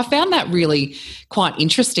I found that really quite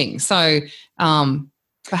interesting. So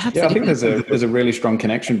perhaps I think there's a really strong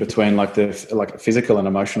connection between like physical and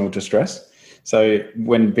emotional distress. So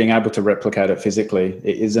when being able to replicate it physically,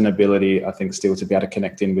 it is an ability, I think, still to be able to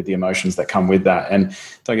connect in with the emotions that come with that. And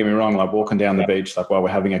don't get me wrong, like walking down the beach, like while we're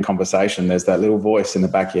having a conversation, there's that little voice in the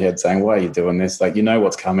back of your head saying, why are you doing this? Like,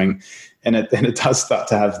 what's coming. And it does start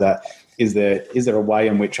to have that. Is there a way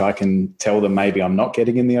in which I can tell them maybe I'm not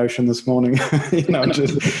getting in the ocean this morning?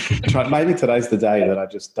 Just try, maybe today's the day that I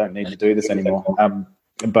just don't need to do this anymore.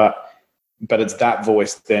 But it's that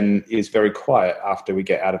voice then is very quiet after we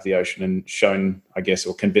get out of the ocean and shown, I guess,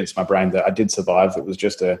 or convinced my brain that I did survive. It was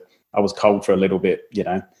just I was cold for a little bit,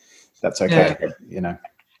 that's okay. Yeah.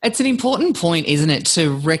 It's an important point, isn't it, to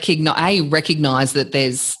recognize that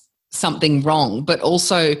there's something wrong, but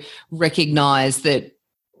also recognize that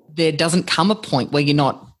there doesn't come a point where you're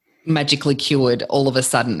not magically cured all of a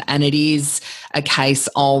sudden. And it is a case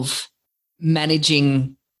of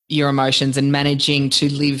managing your emotions and managing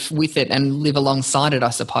to live with it and live alongside it, I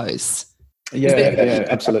suppose. Yeah,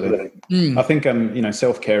 absolutely. I think,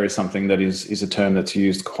 self-care is something that is a term that's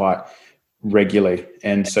used quite regularly.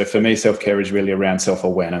 And so for me, self-care is really around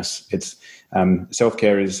self-awareness. It's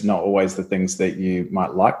self-care is not always the things that you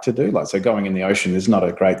might like to do. Like, so going in the ocean, there's not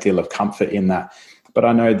a great deal of comfort in that, but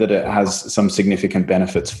I know that it has some significant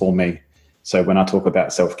benefits for me. So when I talk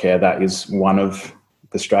about self-care, that is one of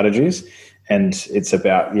the strategies. And it's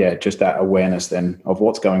about, just that awareness then of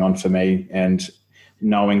what's going on for me, and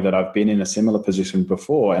knowing that I've been in a similar position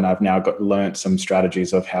before, and I've now learnt some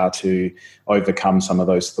strategies of how to overcome some of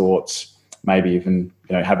those thoughts. Maybe even,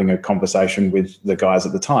 having a conversation with the guys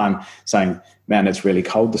at the time saying, man, it's really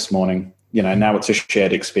cold this morning. Now it's a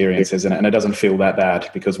shared experience, isn't it? And it doesn't feel that bad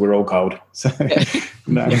because we're all cold. So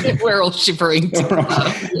we're all shivering.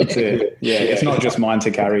 That's it. Yeah, it's not just mine to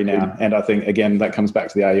carry now. And I think, again, that comes back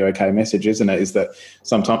to the Are You Okay message, isn't it? Is that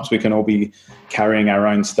sometimes we can all be carrying our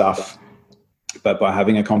own stuff, but by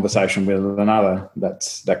having a conversation with another,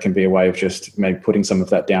 that can be a way of just maybe putting some of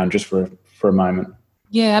that down just for a moment.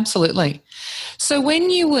 Yeah, absolutely. So when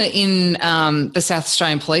you were in the South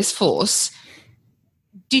Australian Police Force,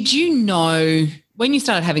 did you know, when you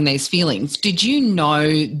started having these feelings, did you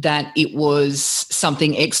know that it was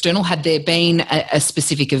something external? Had there been a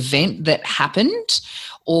specific event that happened,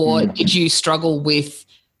 or did you struggle with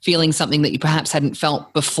feeling something that you perhaps hadn't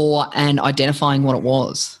felt before and identifying what it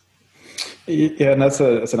was? Yeah, and that's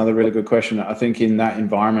another really good question. I think in that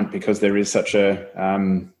environment, because there is such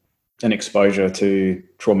an exposure to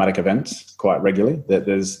traumatic events quite regularly, that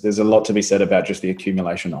there's a lot to be said about just the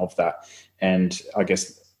accumulation of that. And I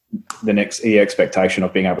guess the next expectation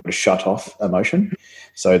of being able to shut off emotion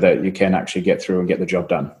so that you can actually get through and get the job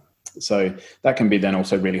done. So that can be then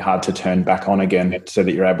also really hard to turn back on again, so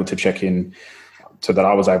that you're able to check in, so that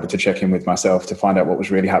I was able to check in with myself to find out what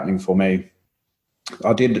was really happening for me. I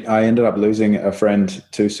ended up losing a friend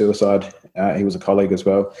to suicide. He was a colleague as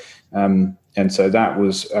well. And so that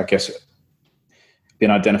was, I guess,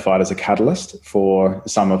 been identified as a catalyst for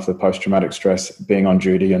some of the post-traumatic stress, being on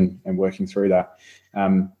duty and working through that.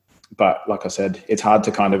 But like I said, it's hard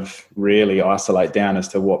to kind of really isolate down as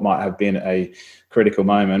to what might have been a critical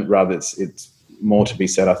moment. Rather, it's more to be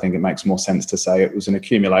said. I think it makes more sense to say it was an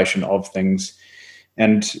accumulation of things.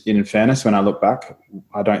 And in fairness, when I look back,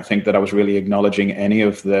 I don't think that I was really acknowledging any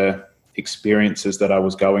of the experiences that I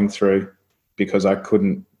was going through, because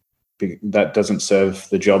that doesn't serve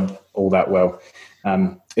the job all that well.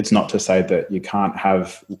 It's not to say that you can't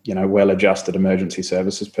have, well-adjusted emergency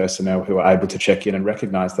services personnel who are able to check in and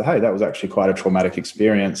recognise that, hey, that was actually quite a traumatic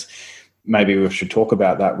experience. Maybe we should talk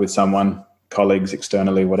about that with someone, colleagues,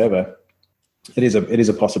 externally, whatever. It is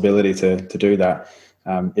a possibility to do that.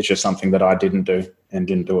 It's just something that I didn't do and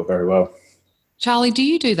didn't do it very well. Charlie, do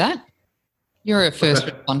you do that? You're a first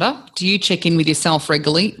responder. Do you check in with yourself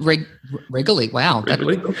regularly? Regularly? Wow.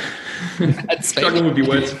 Regularly. That's Struggling with your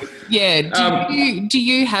words. Yeah. Do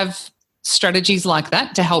you have strategies like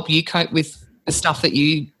that to help you cope with the stuff that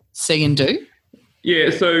you see and do?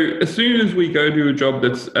 Yeah, so as soon as we go to a job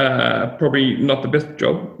that's probably not the best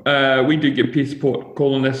job, we do get peer support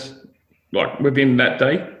calling us like within that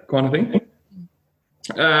day kind of thing.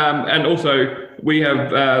 And also we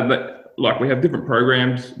have we have different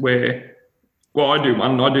programs where, well, I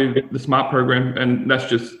do the SMART program, and that's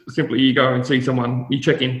just simply you go and see someone, you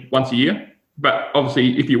check in once a year. But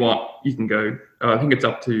obviously, if you want, you can go. I think it's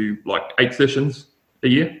up to like 8 sessions a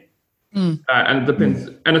year, and it depends.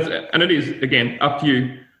 And it is again up to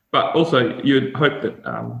you. But also, you'd hope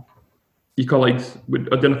that your colleagues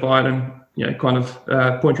would identify it and kind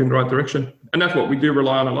of point you in the right direction. And that's what we do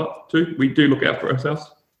rely on a lot too. We do look out for ourselves.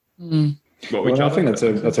 Well, I think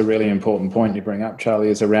that's a really important point you bring up, Charlie,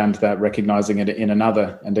 is around that recognizing it in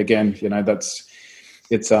another. And again, it's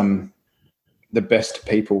the best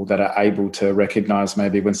people that are able to recognize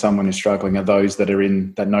maybe when someone is struggling are those that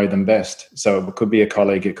know them best. So it could be a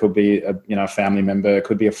colleague, it could be a family member, it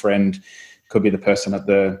could be a friend, it could be the person at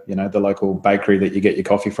the the local bakery that you get your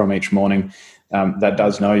coffee from each morning that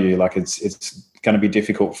does know you. Like it's going to be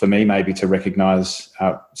difficult for me maybe to recognize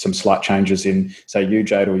some slight changes in, say, you,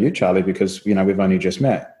 Jade, or you, Charlie, because we've only just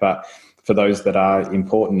met. But for those that are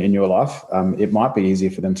important in your life, it might be easier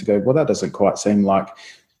for them to go, well, that doesn't quite seem like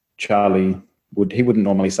Charlie he wouldn't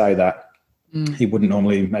normally say that. He wouldn't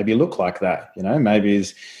normally maybe look like that. Maybe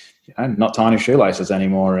he's not tying his shoelaces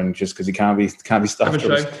anymore, and just because he can't be stuffed,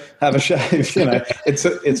 have a shave.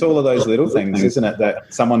 It's all of those little things, isn't it,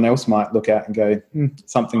 that someone else might look at and go,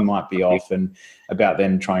 something might be off, and about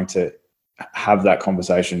then trying to have that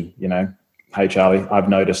conversation. Hey, Charlie, I've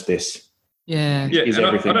noticed this. Yeah. Is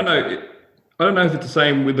everything? I don't know if it's the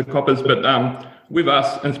same with the coppers, but with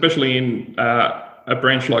us, and especially in a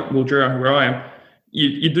branch like Mildura, where I am,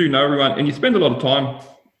 you do know everyone, and you spend a lot of time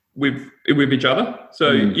with each other.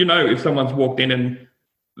 So if someone's walked in and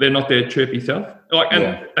they're not their chirpy self,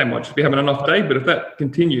 they might just be having an off day. But if that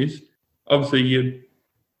continues, obviously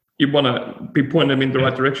you'd want to be pointing them in the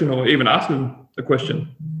right direction, or even ask them the question.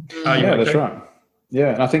 That's right.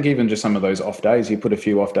 Yeah, and I think even just some of those off days, you put a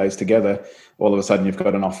few off days together, all of a sudden you've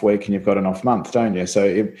got an off week and you've got an off month, don't you?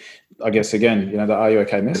 So I guess, again, the Are You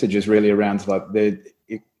OK message is really around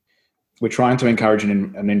we're trying to encourage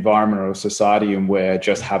an environment or a society in where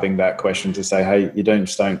just having that question to say, hey, you don't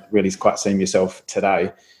really quite seem yourself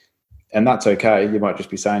today. And that's okay. You might just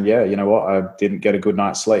be saying, yeah, you know what, I didn't get a good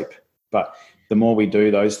night's sleep. But the more we do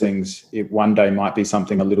those things, it one day might be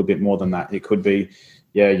something a little bit more than that. It could be,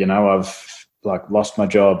 I've lost my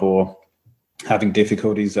job, or having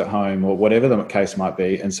difficulties at home, or whatever the case might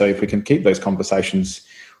be. And so if we can keep those conversations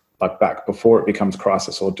back before it becomes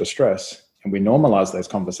crisis or distress, and we normalize those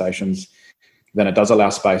conversations, then it does allow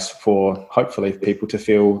space for hopefully people to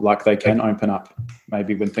feel like they can open up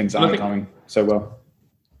maybe when things aren't going so well.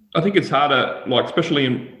 I think it's harder, especially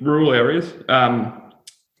in rural areas,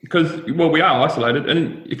 because, we are isolated.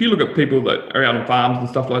 And if you look at people that are out on farms and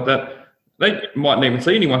stuff like that, they mightn't even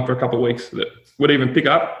see anyone for a couple of weeks that would even pick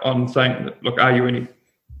up on saying, look, are you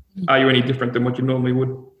any different than what you normally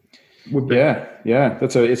would be? Yeah.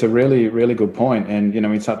 It's a really, really good point. And,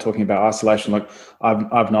 we start talking about isolation.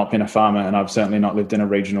 I've not been a farmer, and I've certainly not lived in a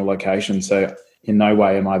regional location. So in no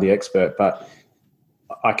way am I the expert, but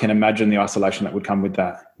I can imagine the isolation that would come with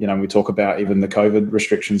that. We talk about even the COVID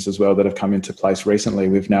restrictions as well that have come into place recently.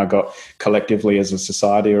 We've now got, collectively as a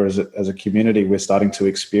society or as a community, we're starting to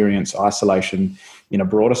experience isolation in a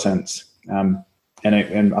broader sense. And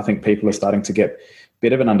I think people are starting to get a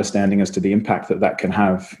bit of an understanding as to the impact that can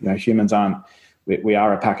have. Humans we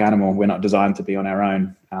are a pack animal. We're not designed to be on our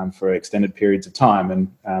own for extended periods of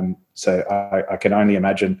time. And so I can only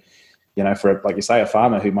imagine, for, like you say, a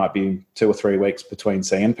farmer who might be 2 or 3 weeks between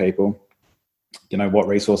seeing people, what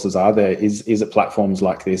resources are there? Is it platforms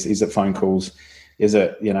like this? Is it phone calls? Is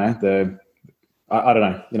it, I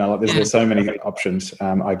don't know, there's so many options,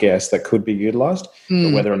 I guess, that could be utilised,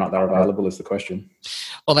 but whether or not they're available is the question.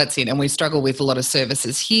 Well, that's it. And we struggle with a lot of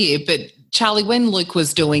services here. But Charlie, when Luke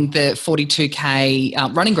was doing the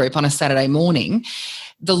 42K running group on a Saturday morning,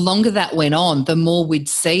 the longer that went on, the more we'd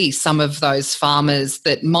see some of those farmers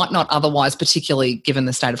that might not otherwise, particularly given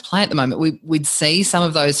the state of play at the moment, we'd see some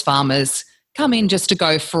of those farmers come in just to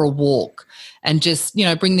go for a walk and just,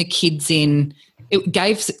 bring the kids in.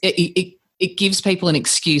 It gives people an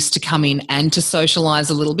excuse to come in and to socialise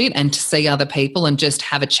a little bit and to see other people and just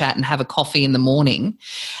have a chat and have a coffee in the morning.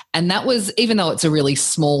 And that was, even though it's a really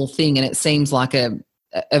small thing and it seems like a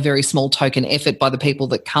a very small token effort by the people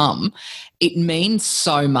that come, it means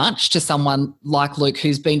so much to someone like Luke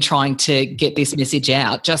who's been trying to get this message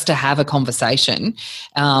out, just to have a conversation.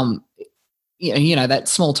 That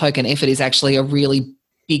small token effort is actually a really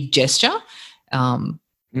big gesture. Well,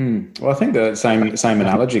 I think the same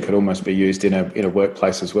analogy could almost be used in a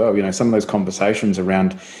workplace as well. Some of those conversations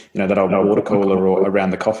around, that old water cooler or around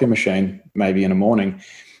the coffee machine, maybe in the morning,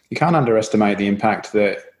 you can't underestimate the impact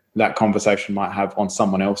that conversation might have on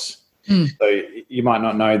someone else. So you might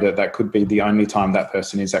not know that could be the only time that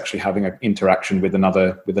person is actually having an interaction with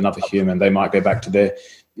another human. They might go back to their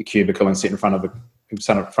cubicle and sit in front of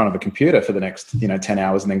a computer for the next 10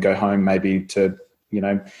 hours and then go home maybe to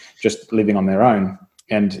just living on their own.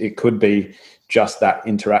 And it could be just that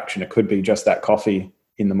interaction. It could be just that coffee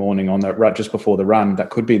in the morning right just before the run. That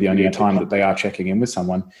could be the only time that they are checking in with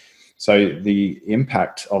someone. So the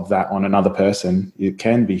impact of that on another person, it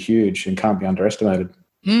can be huge and can't be underestimated.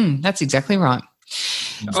 That's exactly right.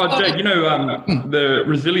 Oh, Jade, the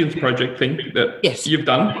resilience project thing that you've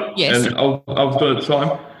done. Yes. And I was doing at the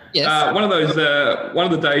time. Yes. One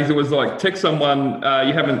of the days it was like text someone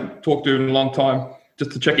you haven't talked to in a long time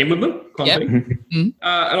just to check in with them kind of thing. And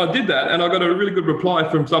I did that and I got a really good reply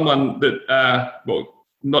from someone that,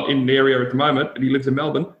 not in the area at the moment, but he lives in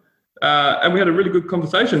Melbourne. And we had a really good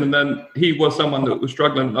conversation, and then he was someone that was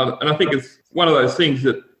struggling. And I think it's one of those things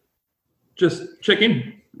that just check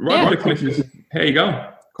in, write text messages, how you going,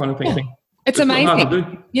 kind of thing. It's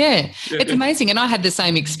amazing. It's amazing. And I had the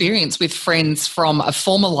same experience with friends from a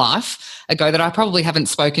former life ago that I probably haven't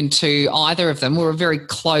spoken to either of them. We're a very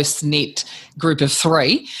close-knit group of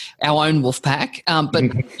three, our own wolf pack, but,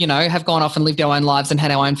 have gone off and lived our own lives and had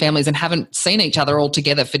our own families and haven't seen each other all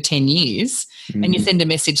together for 10 years. And you send a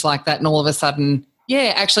message like that and all of a sudden,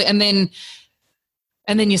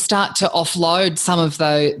 and then you start to offload some of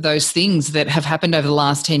those things that have happened over the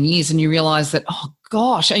last 10 years and you realise that, oh,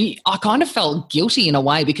 gosh, I kind of felt guilty in a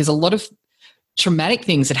way because a lot of traumatic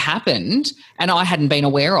things had happened and I hadn't been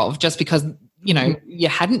aware of just because, you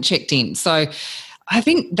hadn't checked in. So I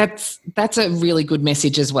think that's a really good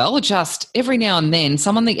message as well. Just every now and then,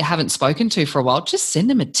 someone that you haven't spoken to for a while, just send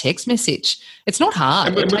them a text message. It's not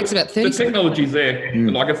hard. It takes about 30 seconds. The technology's there.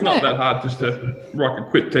 Like, it's not that hard just to write a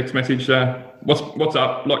quick text message. What's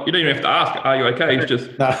up? Like, you don't even have to ask, are you okay? It's just,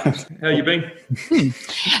 how you been?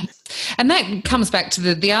 And that comes back to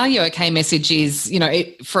the are you okay message is,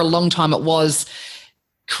 for a long time it was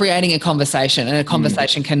creating a conversation, and a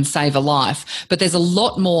conversation can save a life. But there's a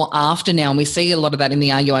lot more after now, and we see a lot of that in the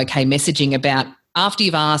are you okay messaging about after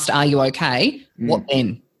you've asked, are you okay, what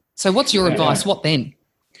then? So what's your advice? What then?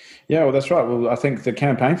 Yeah, well, that's right. Well, I think the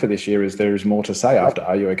campaign for this year is there is more to say after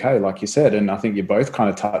Are You Okay, like you said. And I think you both kind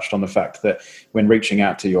of touched on the fact that when reaching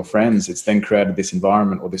out to your friends, it's then created this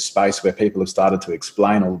environment or this space where people have started to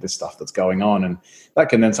explain all of this stuff that's going on. And that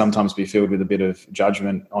can then sometimes be filled with a bit of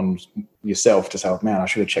judgment on yourself to say, oh, man, I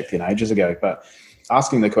should have checked in ages ago. But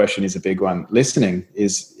asking the question is a big one. Listening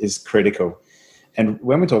is critical. And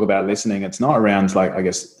when we talk about listening, it's not around, like, I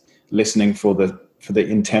guess, listening for the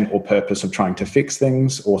intent or purpose of trying to fix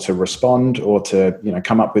things or to respond or to,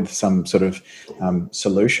 come up with some sort of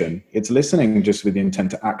solution. It's listening just with the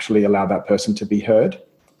intent to actually allow that person to be heard.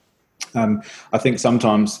 I think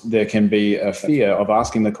sometimes there can be a fear of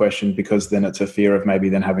asking the question because then it's a fear of maybe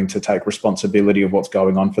then having to take responsibility of what's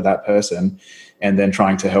going on for that person and then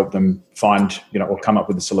trying to help them find, or come up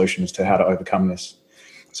with a solution as to how to overcome this.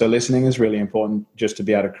 So listening is really important just to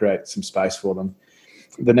be able to create some space for them.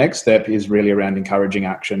 The next step is really around encouraging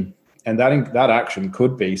action. And that action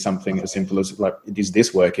could be something as simple as, like, is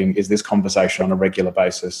this working? Is this conversation on a regular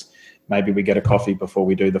basis? Maybe we get a coffee before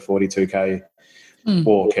we do the 42K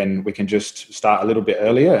walk, and we can just start a little bit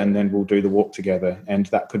earlier and then we'll do the walk together. And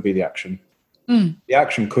that could be the action. The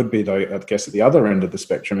action could be, though, I guess at the other end of the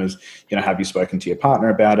spectrum is, have you spoken to your partner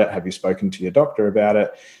about it? Have you spoken to your doctor about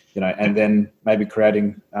it? And then maybe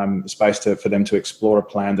creating space for them to explore a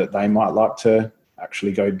plan that they might like to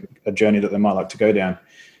actually go, a journey that they might like to go down.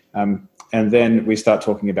 And then we start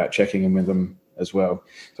talking about checking in with them as well.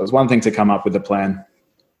 So it's one thing to come up with a plan.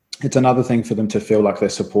 It's another thing for them to feel like they're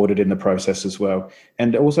supported in the process as well.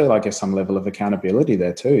 And also, I guess, some level of accountability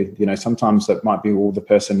there too. Sometimes that might be all the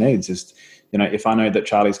person needs is, if I know that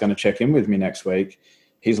Charlie's going to check in with me next week,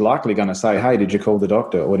 he's likely going to say, hey, did you call the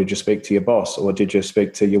doctor? Or did you speak to your boss? Or did you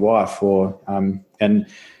speak to your wife? Or,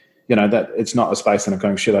 that it's not a space that I'm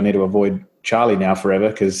going, shit, I need to avoid Charlie now forever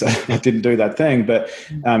because I didn't do that thing. But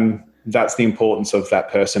that's the importance of that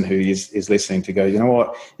person who is listening to go, you know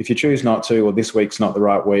what, if you choose not to, or this week's not the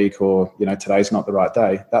right week, or, today's not the right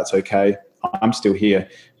day, that's okay. I'm still here.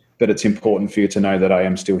 but it's important for you to know that I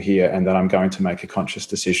am still here and that I'm going to make a conscious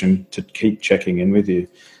decision to keep checking in with you.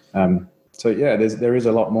 So yeah, there is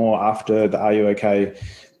a lot more after the "Are you okay?"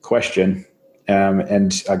 question,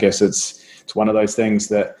 and I guess it's one of those things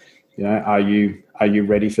that, you know, are you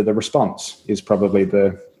ready for the response is probably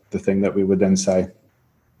the thing that we would then say.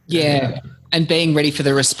 Yeah, and being ready for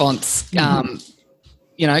the response,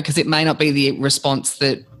 you know, because it may not be the response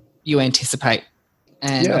that you anticipate,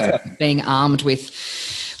 and being armed with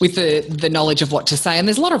the knowledge of what to say. And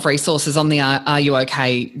there's a lot of resources on the Are You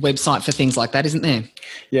OK website for things like that, isn't there?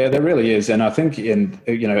 Yeah, there really is. And I think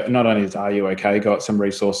not only is Are You OK got some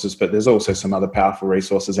resources, but there's also some other powerful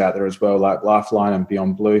resources out there as well, like Lifeline and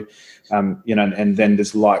Beyond Blue, and then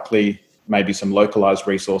there's likely maybe some localized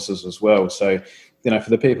resources as well. So, you know, for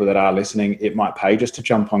the people that are listening, it might pay just to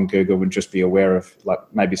jump on Google and just be aware of like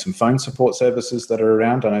maybe some phone support services that are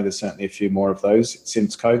around. I know there's certainly a few more of those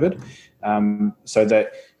since COVID, so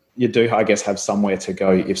that you do, I guess, have somewhere to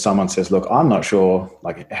go if someone says, look, I'm not sure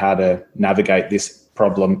like how to navigate this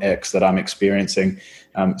problem X that I'm experiencing,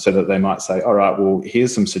 so that they might say, all right, well,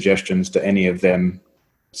 here's some suggestions. Do any of them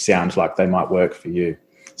sound like they might work for you?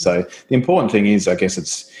 So the important thing is, I guess,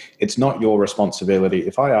 it's not your responsibility.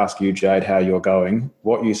 If I ask you, Jade, how you're going,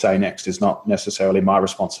 what you say next is not necessarily my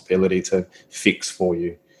responsibility to fix for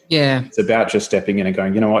you. Yeah. It's about just stepping in and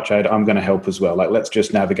going, you know what, Jade, I'm going to help as well. Like, let's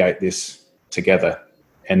just navigate this together.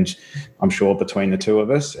 And I'm sure between the two of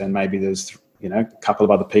us, and maybe there's, you know, a couple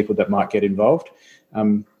of other people that might get involved,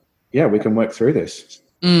 we can work through this.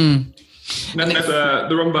 And that's the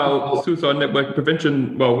Rombale Suicide Network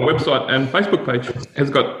Prevention website and Facebook page has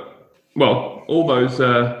got all those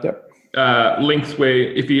links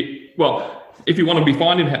where if you want to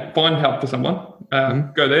find help for someone,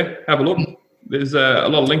 go there, have a look. There's a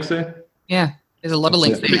lot of links there. Yeah, there's a lot of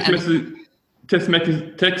links there. Text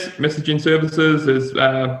messaging services. There's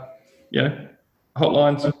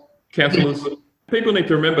hotlines, counsellors. People need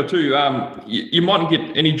to remember too. You mightn't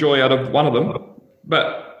get any joy out of one of them,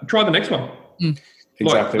 but try the next one.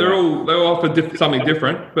 Exactly. They all offer something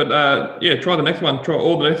different, but try the next one. Try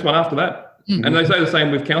the next one after that. And they say the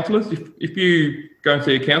same with counsellors. If you go and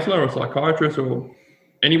see a counsellor or a psychiatrist or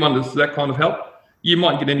anyone that's that kind of help, you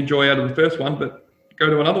might get any joy out of the first one, but go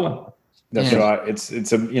to another one. That's right. It's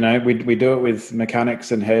we do it with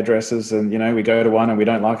mechanics and hairdressers, and we go to one and we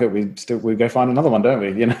don't like it, we go find another one, don't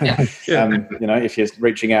we? If you're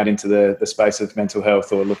reaching out into the space of mental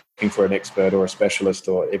health or looking for an expert or a specialist,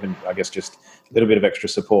 or even I guess just a little bit of extra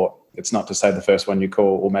support, it's not to say the first one you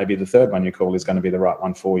call or maybe the third one you call is going to be the right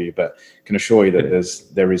one for you, but I can assure you that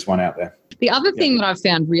there is one out there. The other thing that I've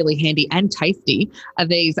found really handy and tasty are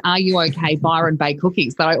these Are You OK Byron Bay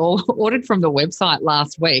cookies that I ordered from the website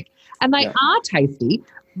last week. And they are tasty,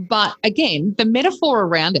 but again, the metaphor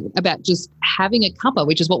around it about just having a cuppa,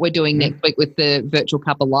 which is what we're doing next week with the virtual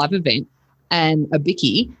cuppa live event, and a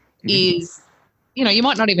bicky is, you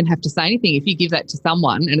might not even have to say anything. If you give that to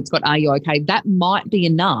someone and it's got Are You OK, that might be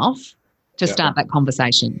enough to start that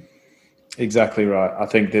conversation. Exactly right. I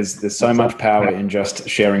think there's so much power in just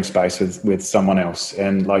sharing space with someone else.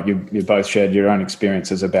 And like you both shared your own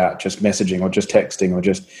experiences about just messaging or just texting or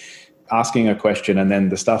just asking a question, and then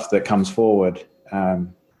the stuff that comes forward,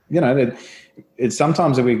 it's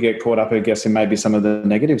sometimes we get caught up, I guess, in maybe some of the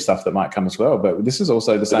negative stuff that might come as well. But this is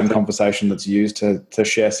also the same conversation that's used to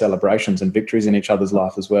share celebrations and victories in each other's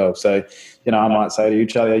life as well. So, I might say to you,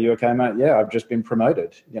 Charlie, are you okay, mate? Yeah, I've just been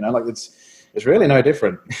promoted. It's really no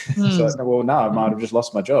different. So, well, no, I might have just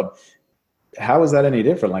lost my job. How is that any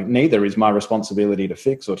different? Like, neither is my responsibility to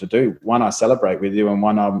fix or to do. One, I celebrate with you, and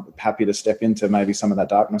one, I'm happy to step into maybe some of that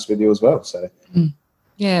darkness with you as well. So,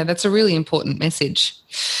 yeah, that's a really important message.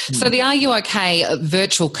 So the Are You OK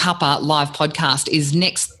virtual cuppa live podcast is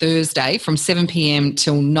next Thursday from 7 p.m.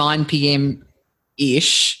 till 9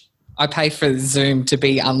 p.m.-ish. I pay for Zoom to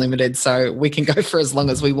be unlimited, so we can go for as long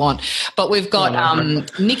as we want. But we've got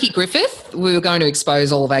Nikki Griffith. We were going to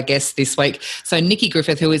expose all of our guests this week. So Nikki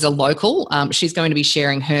Griffith, who is a local, she's going to be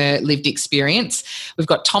sharing her lived experience. We've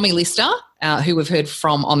got Tommy Lister, who we've heard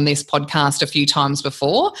from on this podcast a few times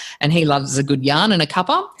before, and he loves a good yarn and a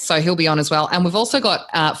cuppa, so he'll be on as well. And we've also got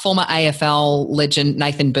former AFL legend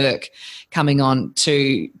Nathan Burke coming on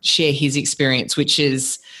to share his experience, which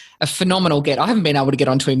is a phenomenal get. I haven't been able to get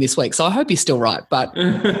onto him this week, so I hope he's still right. But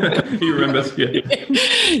he remembers,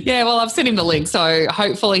 yeah. Well, I've sent him the link, so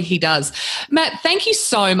hopefully he does. Matt, thank you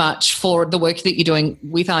so much for the work that you're doing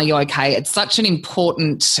with Are You OK? It's such an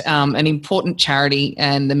important charity,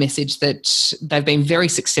 and the message that they've been very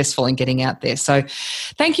successful in getting out there. So,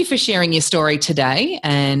 thank you for sharing your story today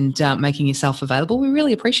and making yourself available. We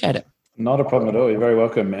really appreciate it. Not a problem at all. You're very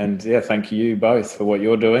welcome. And yeah, thank you both for what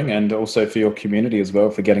you're doing and also for your community as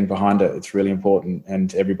well for getting behind it. It's really important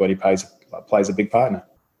and everybody plays a big part in it.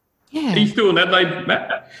 Yeah. Are you still in Adelaide,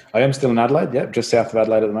 Matt? I am still in Adelaide, just south of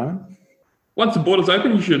Adelaide at the moment. Once the borders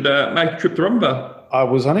open, you should make a trip to Rumba. I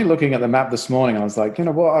was only looking at the map this morning. I was like, you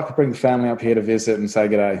know what? I could bring the family up here to visit and say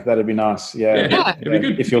g'day. That'd be nice. Yeah, it'd be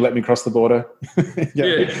good. If you'll let me cross the border.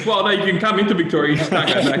 Yeah. Well, no, you can come into Victoria. You just can't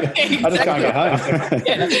go back. I just can't get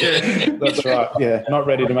home. That's right. Yeah, not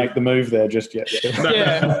ready to make the move there just yet.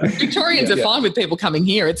 Yeah. Victorians are fine with people coming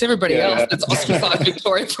here. It's everybody else that's ostracised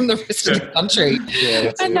Victoria from the rest of the country.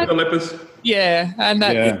 Yeah, the lepers. Yeah, and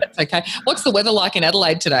that's okay. What's the weather like in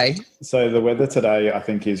Adelaide today? So the weather today, I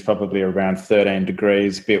think, is probably around 13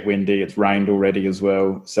 degrees, a bit windy. It's rained already as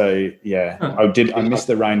well. So yeah, I missed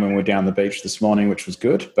the rain when we were down the beach this morning, which was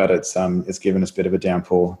good, but it's given us a bit of a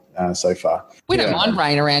downpour so far. We don't mind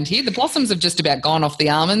rain around here. The blossoms have just about gone off the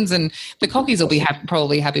almonds, and the cockies will be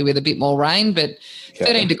probably happy with a bit more rain. But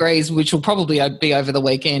 13 degrees, which will probably be over the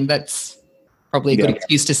weekend, that's probably a good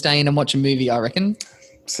excuse to stay in and watch a movie, I reckon.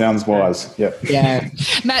 Sounds wise. Yep. Yeah.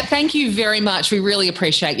 Matt, thank you very much. We really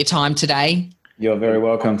appreciate your time today. You're very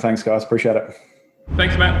welcome. Thanks, guys. Appreciate it.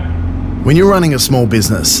 Thanks, Matt. When you're running a small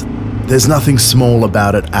business, there's nothing small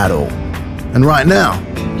about it at all. And right now,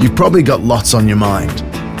 you've probably got lots on your mind.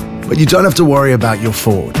 But you don't have to worry about your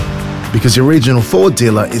Ford, because your regional Ford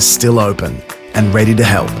dealer is still open and ready to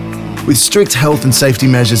help. With strict health and safety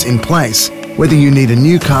measures in place, whether you need a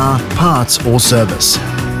new car, parts or service.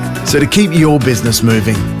 So to keep your business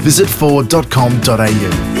moving, visit ford.com.au.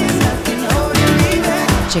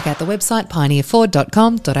 Check out the website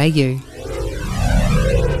pioneerford.com.au.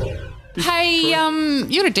 Hey,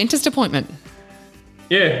 you had a dentist appointment.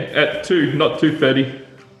 Yeah, at 2, not 2:30.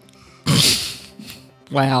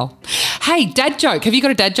 Wow. Hey, dad joke. Have you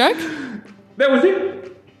got a dad joke? That was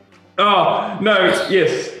it? Oh, no,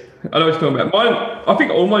 yes. I know what you're talking about. I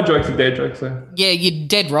think all my jokes are dad jokes, though. Yeah, you're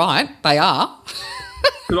dead right. They are.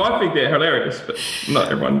 Because I think they're hilarious, but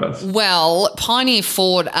not everyone does. Well, Pioneer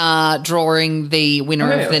Ford are drawing the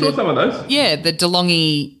winner of the... I saw some of those. Yeah, the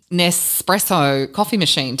DeLonghi Nespresso coffee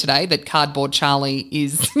machine today that Cardboard Charlie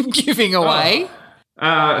is giving away.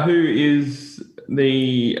 Who is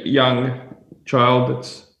the young child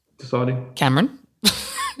that's deciding? Cameron.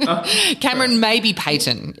 Cameron, maybe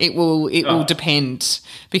Peyton. It will depend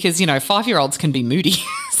because 5-year-olds can be moody.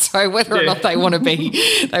 So whether or not they want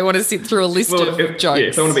to sit through a list of jokes. Yeah,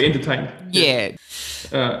 they want to be entertained. Yeah.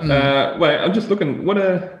 Wait, I'm just looking.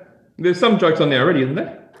 There's some jokes on there already, isn't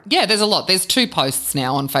there? Yeah, there's a lot. There's 2 posts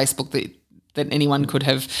now on Facebook that anyone could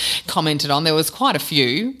have commented on. There was quite a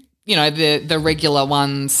few. The regular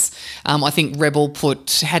ones. I think Rebel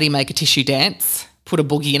put "How do you make a tissue dance?" Put a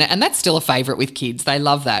boogie in it, and that's still a favourite with kids. They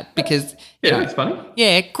love that because it's funny.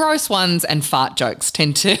 Yeah, gross ones and fart jokes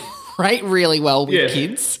tend to rate really well with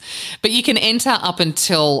kids. But you can enter up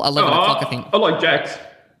until 11 o'clock, I think. I like Jack's.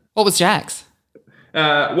 What was Jack's?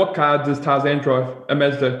 What car does Tarzan drive? A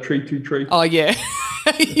Mazda tree to tree. Oh yeah.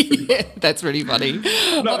 Yeah, that's really funny.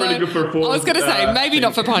 Not really good for a Ford. I was going to say maybe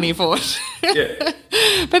not for Pioneer Ford. Yeah.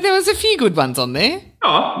 But there was a few good ones on there.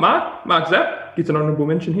 Oh, Mark Zapp gets an honourable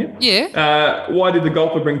mention here. Yeah. Why did the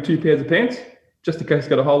golfer bring 2 pairs of pants? Just in case he's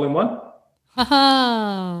got a hole in one.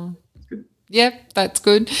 Ha. Yep, that's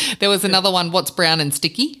good. There was another one. What's brown and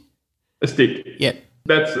sticky? A stick. Yep.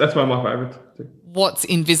 That's one of my favourites. What's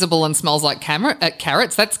invisible and smells like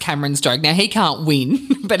carrots? That's Cameron's joke. Now, he can't win,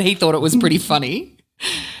 but he thought it was pretty funny.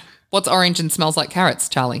 What's orange and smells like carrots,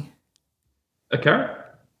 Charlie? A carrot?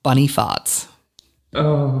 Bunny farts.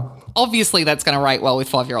 Oh. Obviously, that's going to rate well with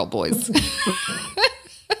 5-year-old boys.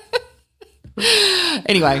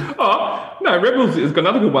 Anyway. Oh, no, Rebels has got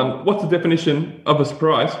another good one. What's the definition of a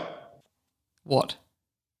surprise? What?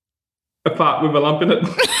 A fart with a lump in it.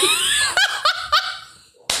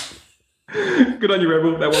 Good on you,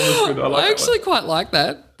 Rebel. That one was good. I actually quite like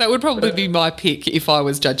that. That would probably be my pick if I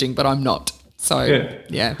was judging, but I'm not. So,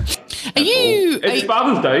 yeah. It's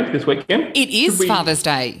Father's Day this weekend. It is Father's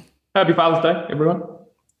Day. Happy Father's Day, everyone.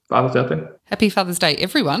 Fathers out there. Happy Father's Day,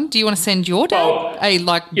 everyone. Do you want to send your dad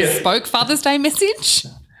bespoke Father's Day message?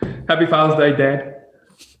 Happy Father's Day, Dad.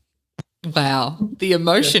 Wow. The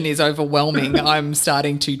emotion is overwhelming. I'm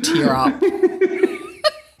starting to tear up.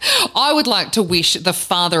 I would like to wish the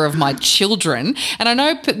father of my children, and I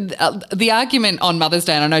know the argument on Mother's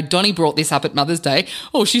Day, and I know Donnie brought this up at Mother's Day,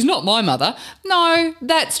 oh, she's not my mother. No,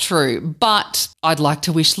 that's true, but I'd like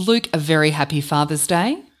to wish Luke a very happy Father's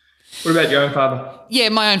Day. What about your own father? Yeah,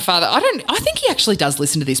 my own father. I think he actually does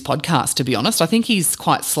listen to this podcast, to be honest. I think he's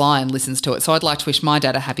quite sly and listens to it, so I'd like to wish my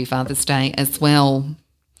dad a happy Father's Day as well.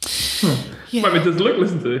 Yeah. Wait, but does Luke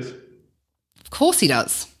listen to this? Of course he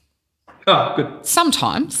does. Oh, good.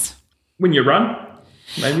 Sometimes. When you run,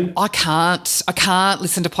 maybe? I can't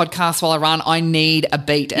listen to podcasts while I run. I need a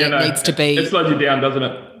beat and it needs to be... It slows you down, doesn't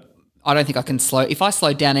it? I don't think I can slow... If I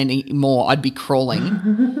slowed down any more, I'd be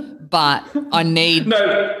crawling. But I need...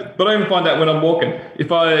 No, but I even find that when I'm walking.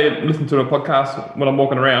 If I listen to a podcast when I'm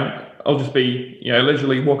walking around, I'll just be,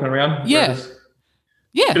 leisurely walking around. Yeah.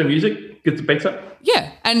 Bit of music, gets the beats up.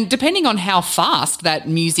 Yeah, and depending on how fast that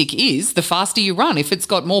music is, the faster you run. If it's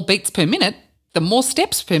got more beats per minute, the more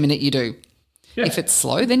steps per minute you do. Yeah. If it's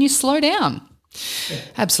slow, then you slow down. Yeah.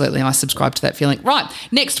 Absolutely, I subscribe to that feeling. Right,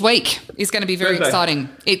 next week is going to be very exciting.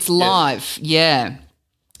 It's live,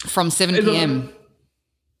 from 7 p.m.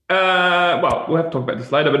 Well, we'll have to talk about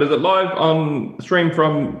this later, but is it live on stream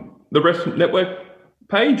from the Rest Network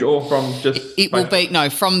page or from just... It will be,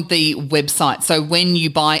 from the website. So when you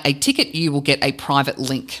buy a ticket, you will get a private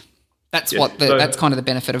link. That's that's kind of the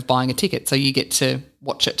benefit of buying a ticket. So you get to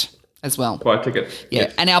watch it as well. Buy a ticket. Yeah,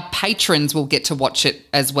 yes. And our patrons will get to watch it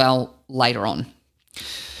as well later on.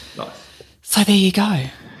 Nice. So there you go.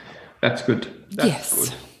 That's good. Yes.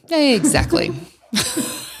 Good. Yeah, exactly.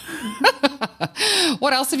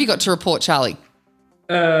 What else have you got to report, Charlie?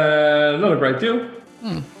 Not a great deal.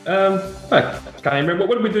 I can't remember.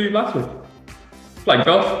 What did we do last week? Played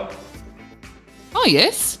golf. Oh,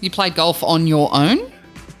 yes. You played golf on your own?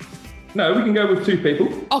 No, we can go with 2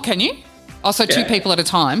 people. Oh, can you? Oh, so 2 people at a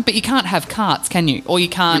time, but you can't have carts, can you? Or you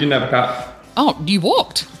can't... We didn't have a cart. Oh, you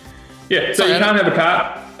walked? Yeah, so you can't have a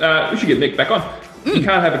cart. We should get Nick back on. You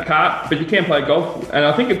can't have a cart, but you can play golf. And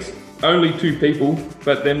I think it's only 2 people,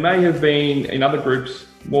 but there may have been, in other groups,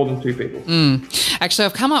 more than 2 people. Actually,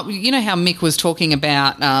 I've come up... You know how Mick was talking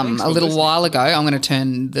about a little while ago? I'm going to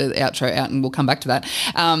turn the outro out and we'll come back to that.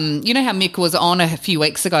 You know how Mick was on a few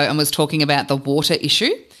weeks ago and was talking about the water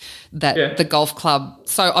issue? That the golf club...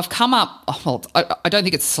 So I've come up... Well, I don't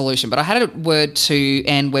think it's a solution, but I had a word to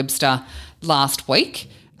Anne Webster last week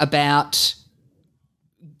about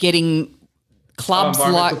getting clubs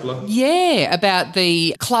like... about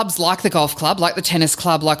the clubs like the golf club, like the tennis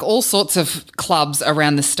club, like all sorts of clubs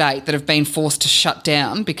around the state that have been forced to shut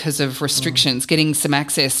down because of restrictions, getting some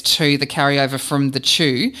access to the carryover from the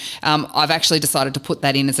CHU. I've actually decided to put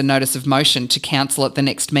that in as a notice of motion to council at the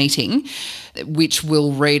next meeting, which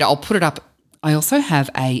will read... I'll put it up... I also have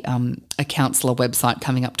a councillor website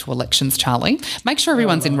coming up to elections, Charlie. Make sure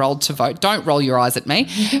everyone's enrolled to vote. Don't roll your eyes at me,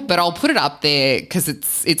 but I'll put it up there because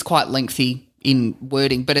it's quite lengthy in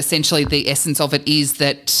wording, but essentially the essence of it is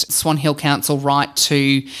that Swan Hill Council write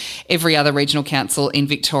to every other regional council in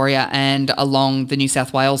Victoria and along the New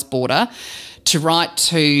South Wales border to write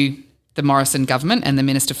to the Morrison government and the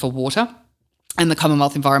Minister for Water and the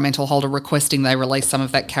Commonwealth Environmental Holder requesting they release some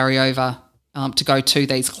of that carryover to go to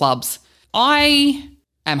these clubs. I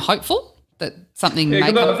am hopeful that something may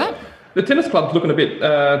come of that. The tennis club's looking a bit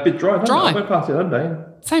dry. I went past the other day.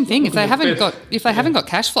 Same thing. If they haven't got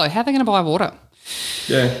cash flow, how are they going to buy water?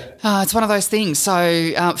 Yeah. It's one of those things.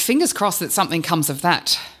 So fingers crossed that something comes of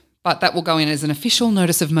that. But that will go in as an official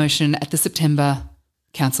notice of motion at the September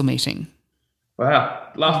council meeting.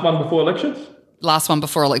 Wow. Last one before elections? Last one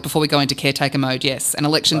before we go into caretaker mode, yes. And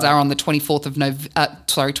elections are on the 24th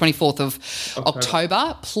of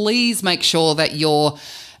October. Please make sure that your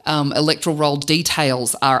electoral roll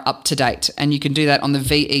details are up to date, and you can do that on the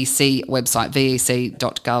VEC website,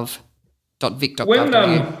 vec.vic.gov.au.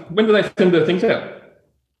 When do they send the things out?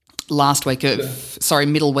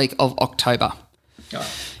 Middle week of October.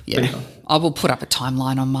 Oh, yeah. I will put up a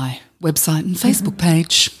timeline on my website and Facebook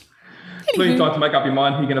page. Please try to make up your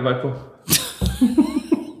mind who you're going to vote for.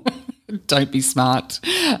 Don't be smart.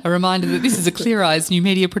 A reminder that this is a Clear Eyes new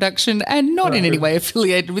media production and not in any way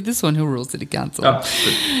affiliated with the Swan Hill Rural City Council.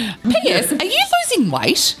 P.S. Are you losing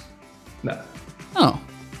weight? No. Oh.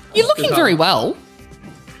 You're looking very well.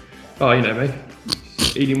 Oh, you know me.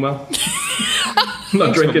 Eating well.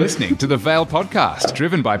 Not drinking. For listening to the Vale podcast,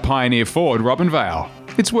 driven by Pioneer Ford Robinvale.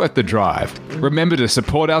 It's worth the drive. Remember to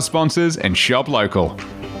support our sponsors and shop local.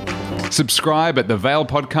 Subscribe at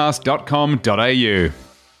thevalepodcast.com.au.